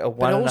giving it a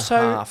But 1.5.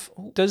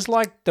 also, does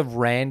like the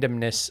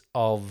randomness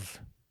of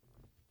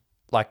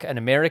like an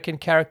American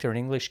character, an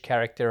English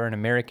character, an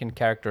American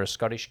character, a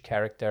Scottish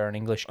character, an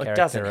English character. It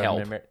doesn't an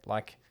help.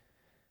 Like,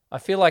 I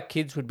feel like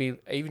kids would be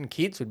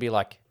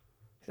like,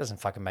 it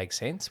doesn't fucking make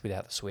sense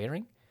without the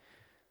swearing.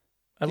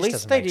 At This least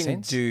doesn't they make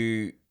didn't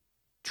sense.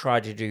 try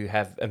to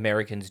have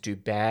Americans do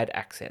bad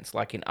accents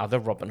like in other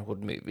Robin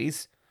Hood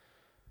movies.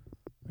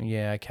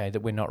 Yeah, okay, that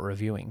we're not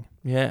reviewing.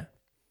 Yeah.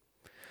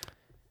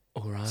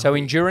 All right. So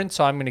endurance,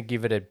 I'm going to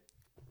give it a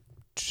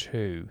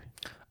 2.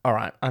 All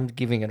right. I'm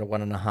giving it a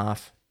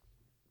 1.5.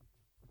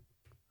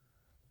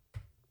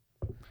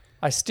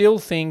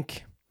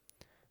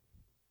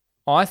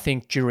 I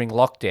think during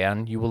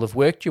lockdown, you will have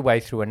worked your way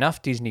through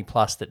enough Disney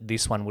Plus that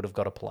this one would have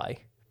got to play.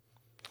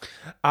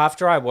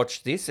 After I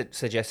watched this, it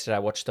suggested I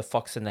watch The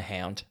Fox and the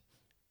Hound.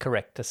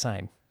 Correct, the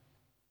same.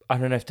 I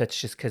don't know if that's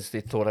just because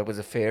they thought I was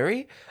a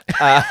fairy.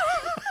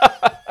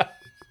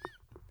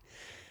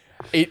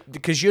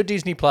 Because your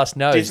Disney Plus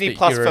knows Disney that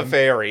Plus you're for a,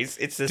 fairies.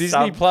 It's the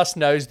Disney Plus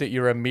knows that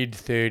you're a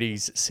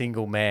mid-30s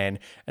single man,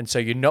 and so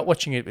you're not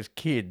watching it with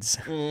kids.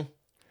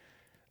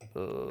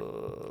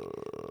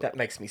 That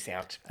makes me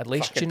sound At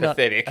least fucking you're not.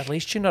 pathetic. At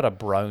least you're not a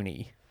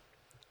brony.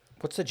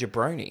 What's a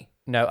jabroni?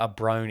 No, a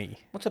brony.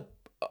 What's a...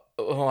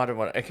 Oh, I don't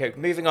want to... Okay,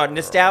 moving on.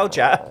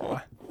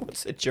 Nostalgia.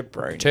 What's a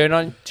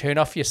jabroni? Turn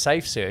off your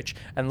safe search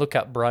and look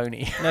up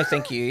brony. No,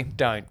 thank you.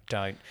 Don't,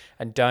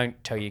 and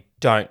don't tell you.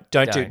 Don't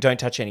Don't.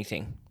 touch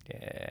anything.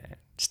 Yeah.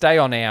 Stay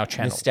on our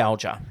channel.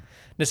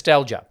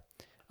 Nostalgia.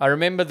 I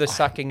remember the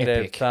sucking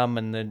epic. the thumb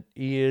and the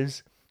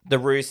ears. The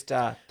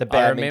rooster, the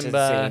badminton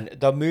remember- scene,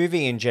 the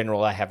movie in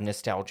general I have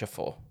nostalgia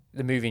for.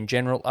 The movie in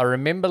general. I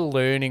remember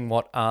learning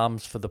what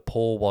Arms for the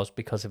Poor was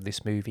because of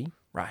this movie.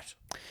 Right.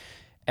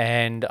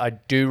 And I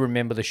do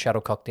remember the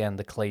shuttlecock down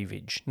the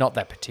cleavage. Not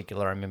that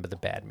particular. I remember the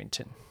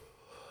badminton.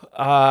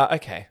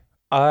 Okay.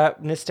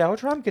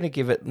 Nostalgia, I'm going to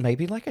give it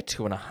maybe like a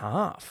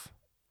 2.5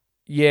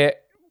 Yeah,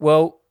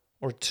 well,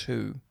 or a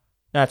 2.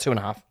 No,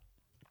 2.5.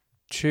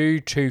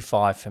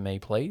 2.25 for me,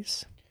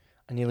 please.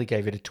 I nearly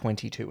gave it a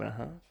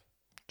 22.5.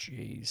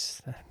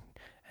 Jeez.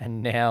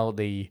 And now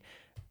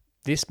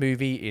this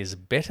movie is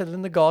better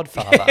than The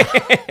Godfather.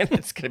 And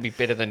it's going to be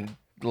better than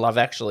Love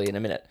Actually in a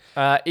minute.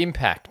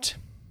 Impact.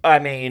 I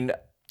mean,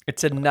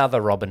 It's another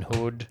Robin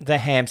Hood. the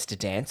hamster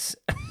dance.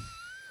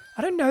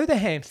 I don't know the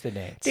hamster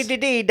dance. Yeah,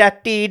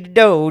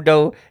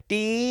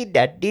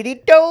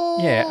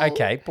 Yeah,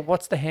 okay, but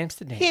what's the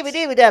hamster dance?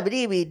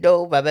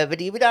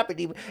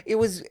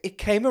 It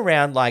came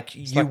around like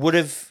you would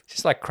have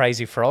Just like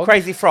Crazy Frog.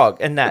 Crazy Frog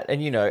and that,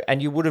 and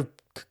and you would have,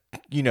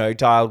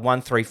 dialed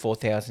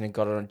 134,000 and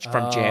got it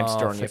from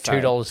Jamster on for your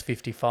phone.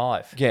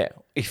 $2.55. Yeah,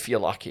 if you're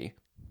lucky.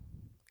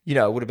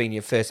 It would have been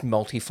your first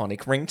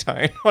multiphonic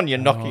ringtone on your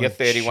Nokia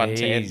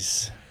 3110.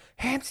 Jeez.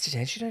 Hamster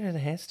dance? You don't know the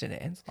hamster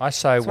dance? I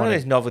so It's one of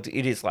want those novelty.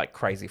 It is like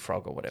Crazy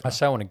Frog or whatever.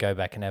 to go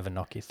back and have a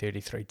Nokia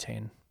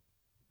 3310.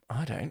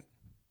 I don't.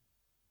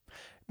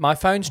 My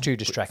phone's too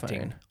distracting.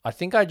 phone. I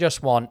think I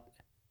just want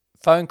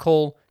phone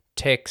call,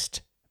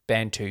 text,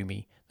 Bantu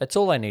me. That's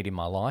all I need in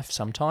my life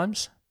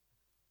sometimes.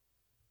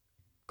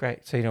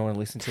 Great. So you don't want to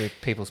listen to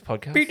people's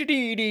podcasts?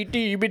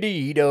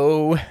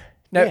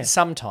 No, Yeah.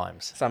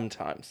 sometimes.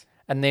 Sometimes.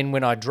 And then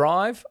when I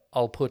drive,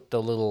 I'll put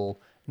the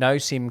little no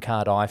SIM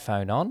card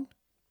iPhone on,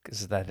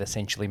 because that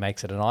essentially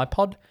makes it an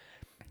iPod,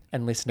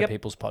 and listen to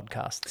people's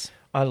podcasts.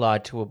 I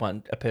lied to a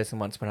person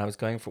once when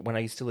I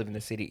used to live in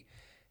the city,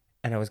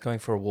 and I was going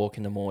for a walk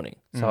in the morning.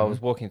 So I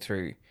was walking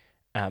through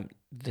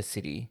the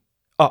city.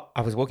 Oh,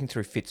 I was walking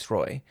through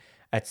Fitzroy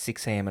at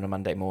 6 a.m. on a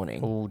Monday morning.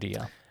 Oh,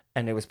 dear.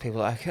 And there was people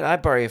like, "Can I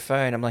borrow your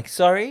phone?" I'm like,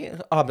 "Sorry,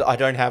 I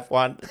don't have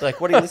one."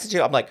 Like, what do you listen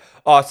to? I'm like,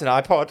 "Oh, it's an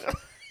iPod."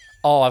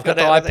 Oh, I've got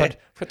the Got out of iPod.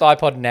 I've got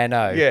the iPod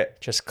Nano. Yeah.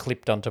 Just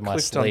clipped onto my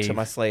Clipped sleeve. onto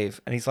my sleeve.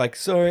 And he's like,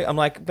 "Sorry." I'm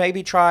like,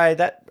 "Maybe try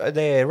that.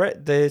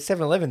 The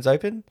 7-Eleven's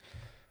open."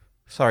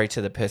 Sorry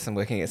to the person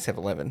working at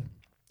 7-Eleven.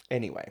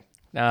 Anyway,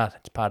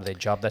 That's part of their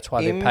job. That's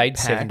why they're paid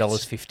Impact.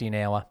 $7.50 an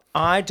hour.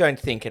 I don't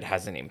think it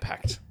has an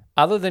impact.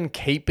 Other than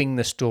keeping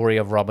the story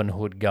of Robin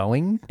Hood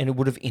going. And it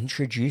would have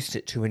introduced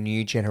it to a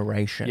new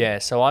generation. Yeah,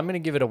 so I'm going to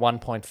give it a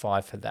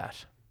 1.5 for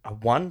that. A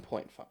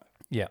 1.5.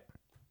 Yeah.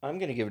 I'm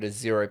going to give it a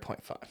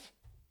 0.5.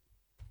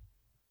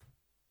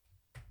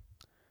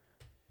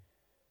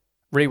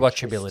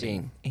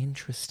 Rewatchability.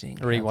 Interesting.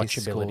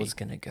 Rewatchability. Is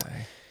going to go.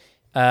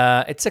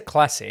 It's a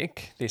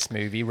classic, this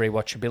movie,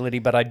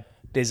 rewatchability, but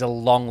there's a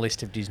long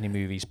list of Disney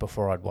movies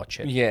before I'd watch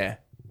it. Yeah.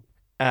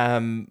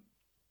 And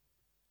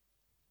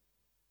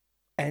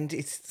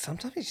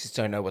sometimes you just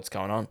don't know what's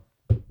going on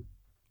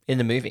in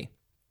the movie,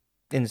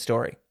 in the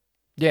story.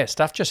 Yeah,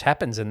 stuff just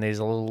happens, and there's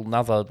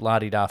another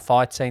la-di-da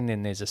fight scene,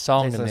 then there's a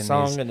song, There's a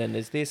song, and then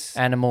there's this.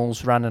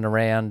 animals running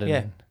around. And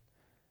Yeah.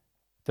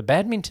 The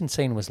badminton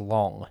scene was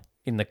long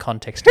in the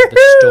context of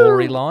the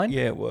storyline.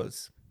 Yeah, it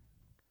was.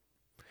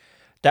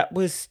 That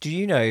was. Do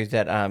you know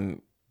that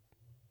Mrs.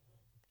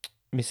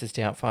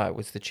 Doubtfire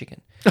was the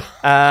chicken?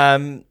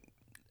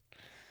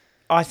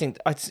 I think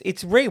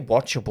it's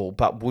rewatchable,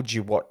 but would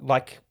you watch?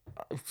 Like,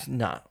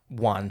 nah,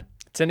 1.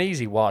 It's an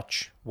easy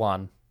watch,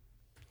 1.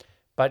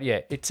 But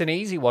yeah, it's an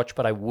easy watch,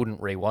 but I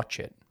wouldn't rewatch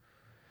it.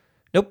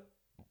 Nope.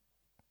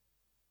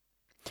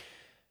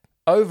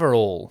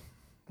 Overall,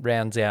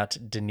 rounds out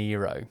De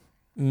Niro.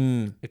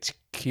 It's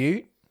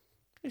cute.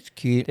 It's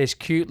cute. There's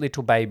cute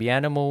little baby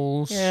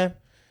animals. Yeah.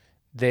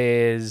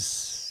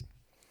 There's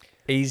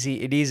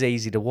easy. It is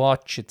easy to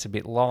watch. It's a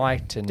bit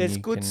light, and There's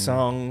good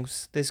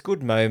songs. There's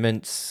good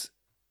moments.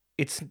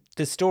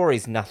 The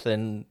story's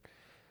nothing.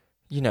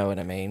 You know what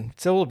I mean?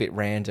 It's all a bit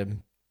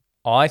random.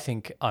 I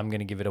think I'm going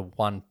to give it a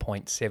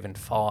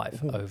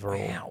 1.75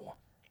 overall. Wow.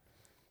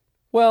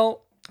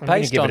 Well, I'm gonna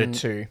based give on it a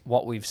 2.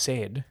 what we've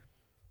said,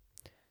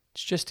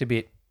 it's just a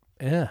bit.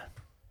 I'm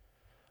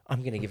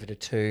going to give it a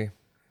 2.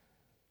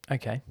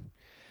 Okay.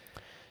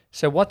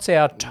 So what's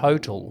our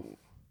total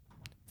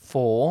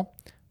for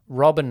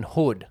Robin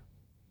Hood?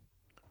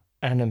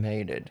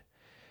 Animated.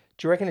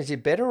 Do you reckon it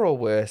did better or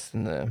worse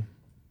than the...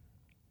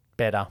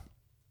 Better.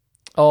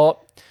 Oh,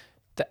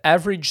 the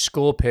average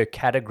score per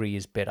category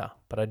is better,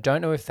 but I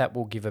don't know if that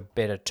will give a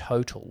better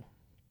total.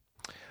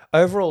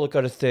 Overall, it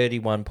got a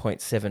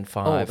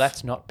 31.75. Oh,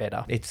 that's not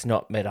better. It's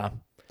not better.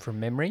 From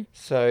memory?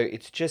 So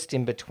it's just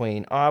in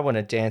between I Want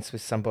to Dance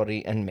with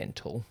Somebody and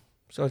Mental.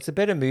 So it's a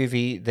better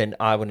movie than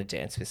I Want to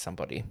Dance with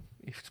Somebody,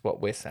 if it's what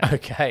we're saying.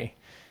 Okay.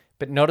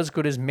 But not as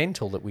good as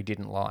Mental that we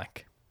didn't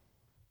like.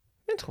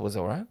 Mental was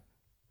all right.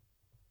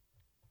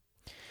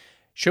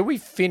 Shall we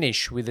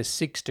finish with a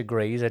 6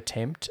 Degrees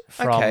attempt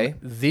from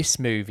this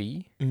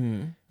movie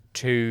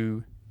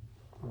to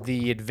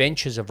The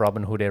Adventures of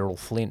Robin Hood Errol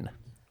Flynn?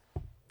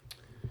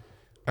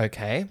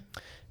 Okay.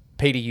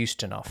 Peter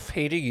Ustinov.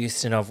 Peter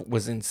Ustinov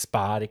was in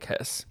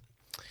Spartacus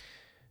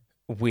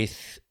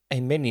with a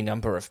many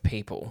number of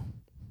people.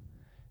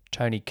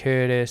 Tony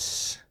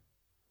Curtis.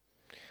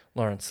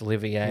 Laurence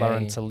Olivier.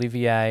 Laurence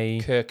Olivier.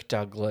 Kirk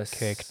Douglas.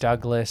 Kirk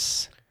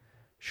Douglas.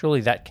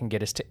 Surely that can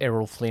get us to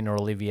Errol Flynn or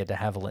Olivia de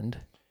Havilland.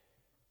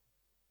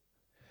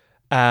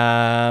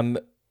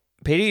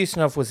 Peter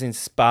Ustinov was in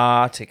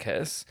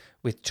Spartacus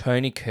with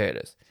Tony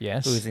Curtis.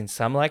 Yes. Who was in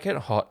Some Like It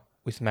Hot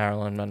with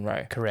Marilyn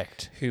Monroe.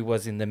 Correct. Who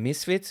was in The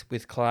Misfits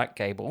with Clark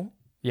Gable.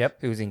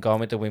 Yep. Who was in Gone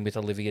with the Wind with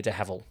Olivia de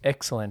Havilland.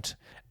 Excellent.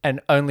 And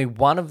only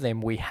one of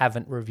them we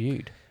haven't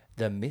reviewed.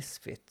 The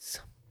Misfits.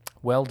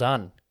 Well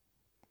done.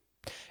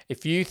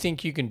 If you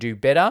think you can do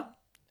better,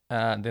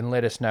 then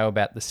let us know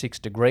about the 6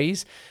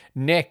 Degrees.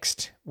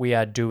 Next, we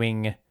are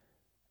doing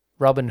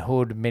Robin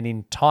Hood Men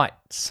in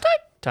Tights.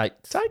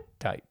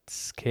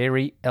 Tights.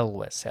 Carey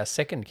Elwes, our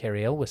second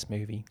Carey Elwes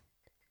movie.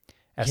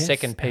 Our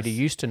second Peter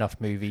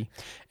Ustinov movie.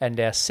 And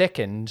our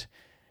second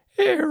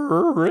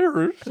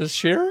the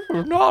Sheriff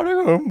of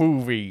Nottingham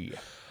movie.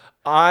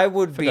 I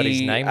would Forgot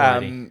his name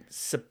already.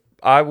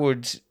 I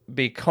would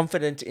be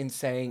confident in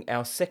saying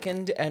our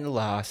second and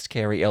last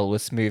Carey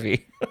Elwes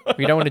movie.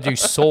 We don't want to do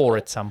Saw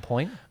at some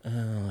point.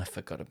 Oh, I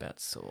forgot about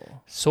Saw.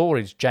 Saw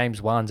is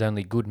James Wan's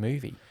only good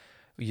movie.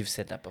 You've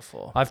said that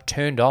before. I've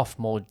turned off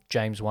more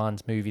James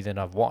Wan's movie than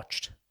I've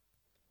watched.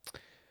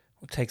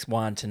 It takes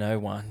one to know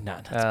one. No,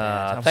 that's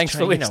bad. Thanks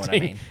for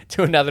listening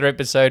to another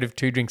episode of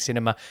Two Drink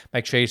Cinema.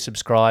 Make sure you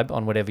subscribe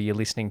on whatever you're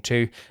listening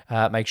to.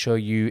 Make sure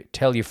you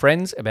tell your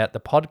friends about the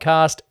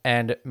podcast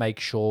and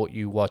make sure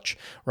you watch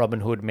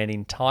Robin Hood Men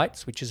in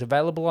Tights, which is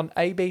available on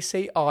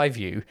ABC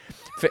iView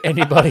for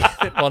anybody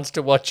that wants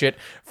to watch it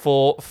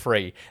for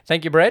free.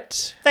 Thank you,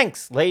 Brett.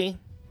 Thanks, Lee.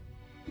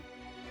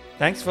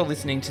 Thanks for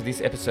listening to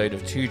this episode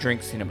of Two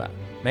Drink Cinema.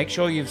 Make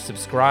sure you've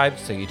subscribed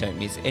so you don't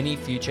miss any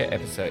future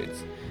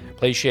episodes.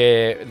 Please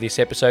share this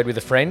episode with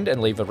a friend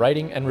and leave a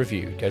rating and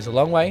review. It goes a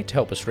long way to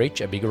help us reach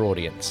a bigger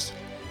audience.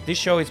 This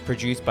show is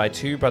produced by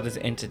Two Brothers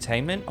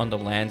Entertainment on the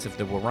lands of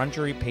the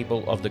Wurundjeri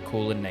people of the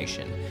Kulin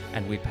Nation,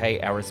 and we pay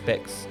our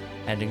respects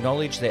and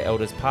acknowledge their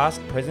elders past,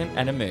 present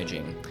and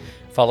emerging.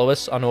 Follow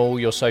us on all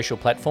your social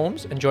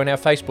platforms and join our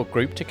Facebook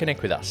group to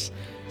connect with us.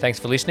 Thanks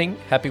for listening,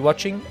 happy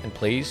watching, and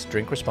please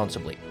drink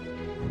responsibly.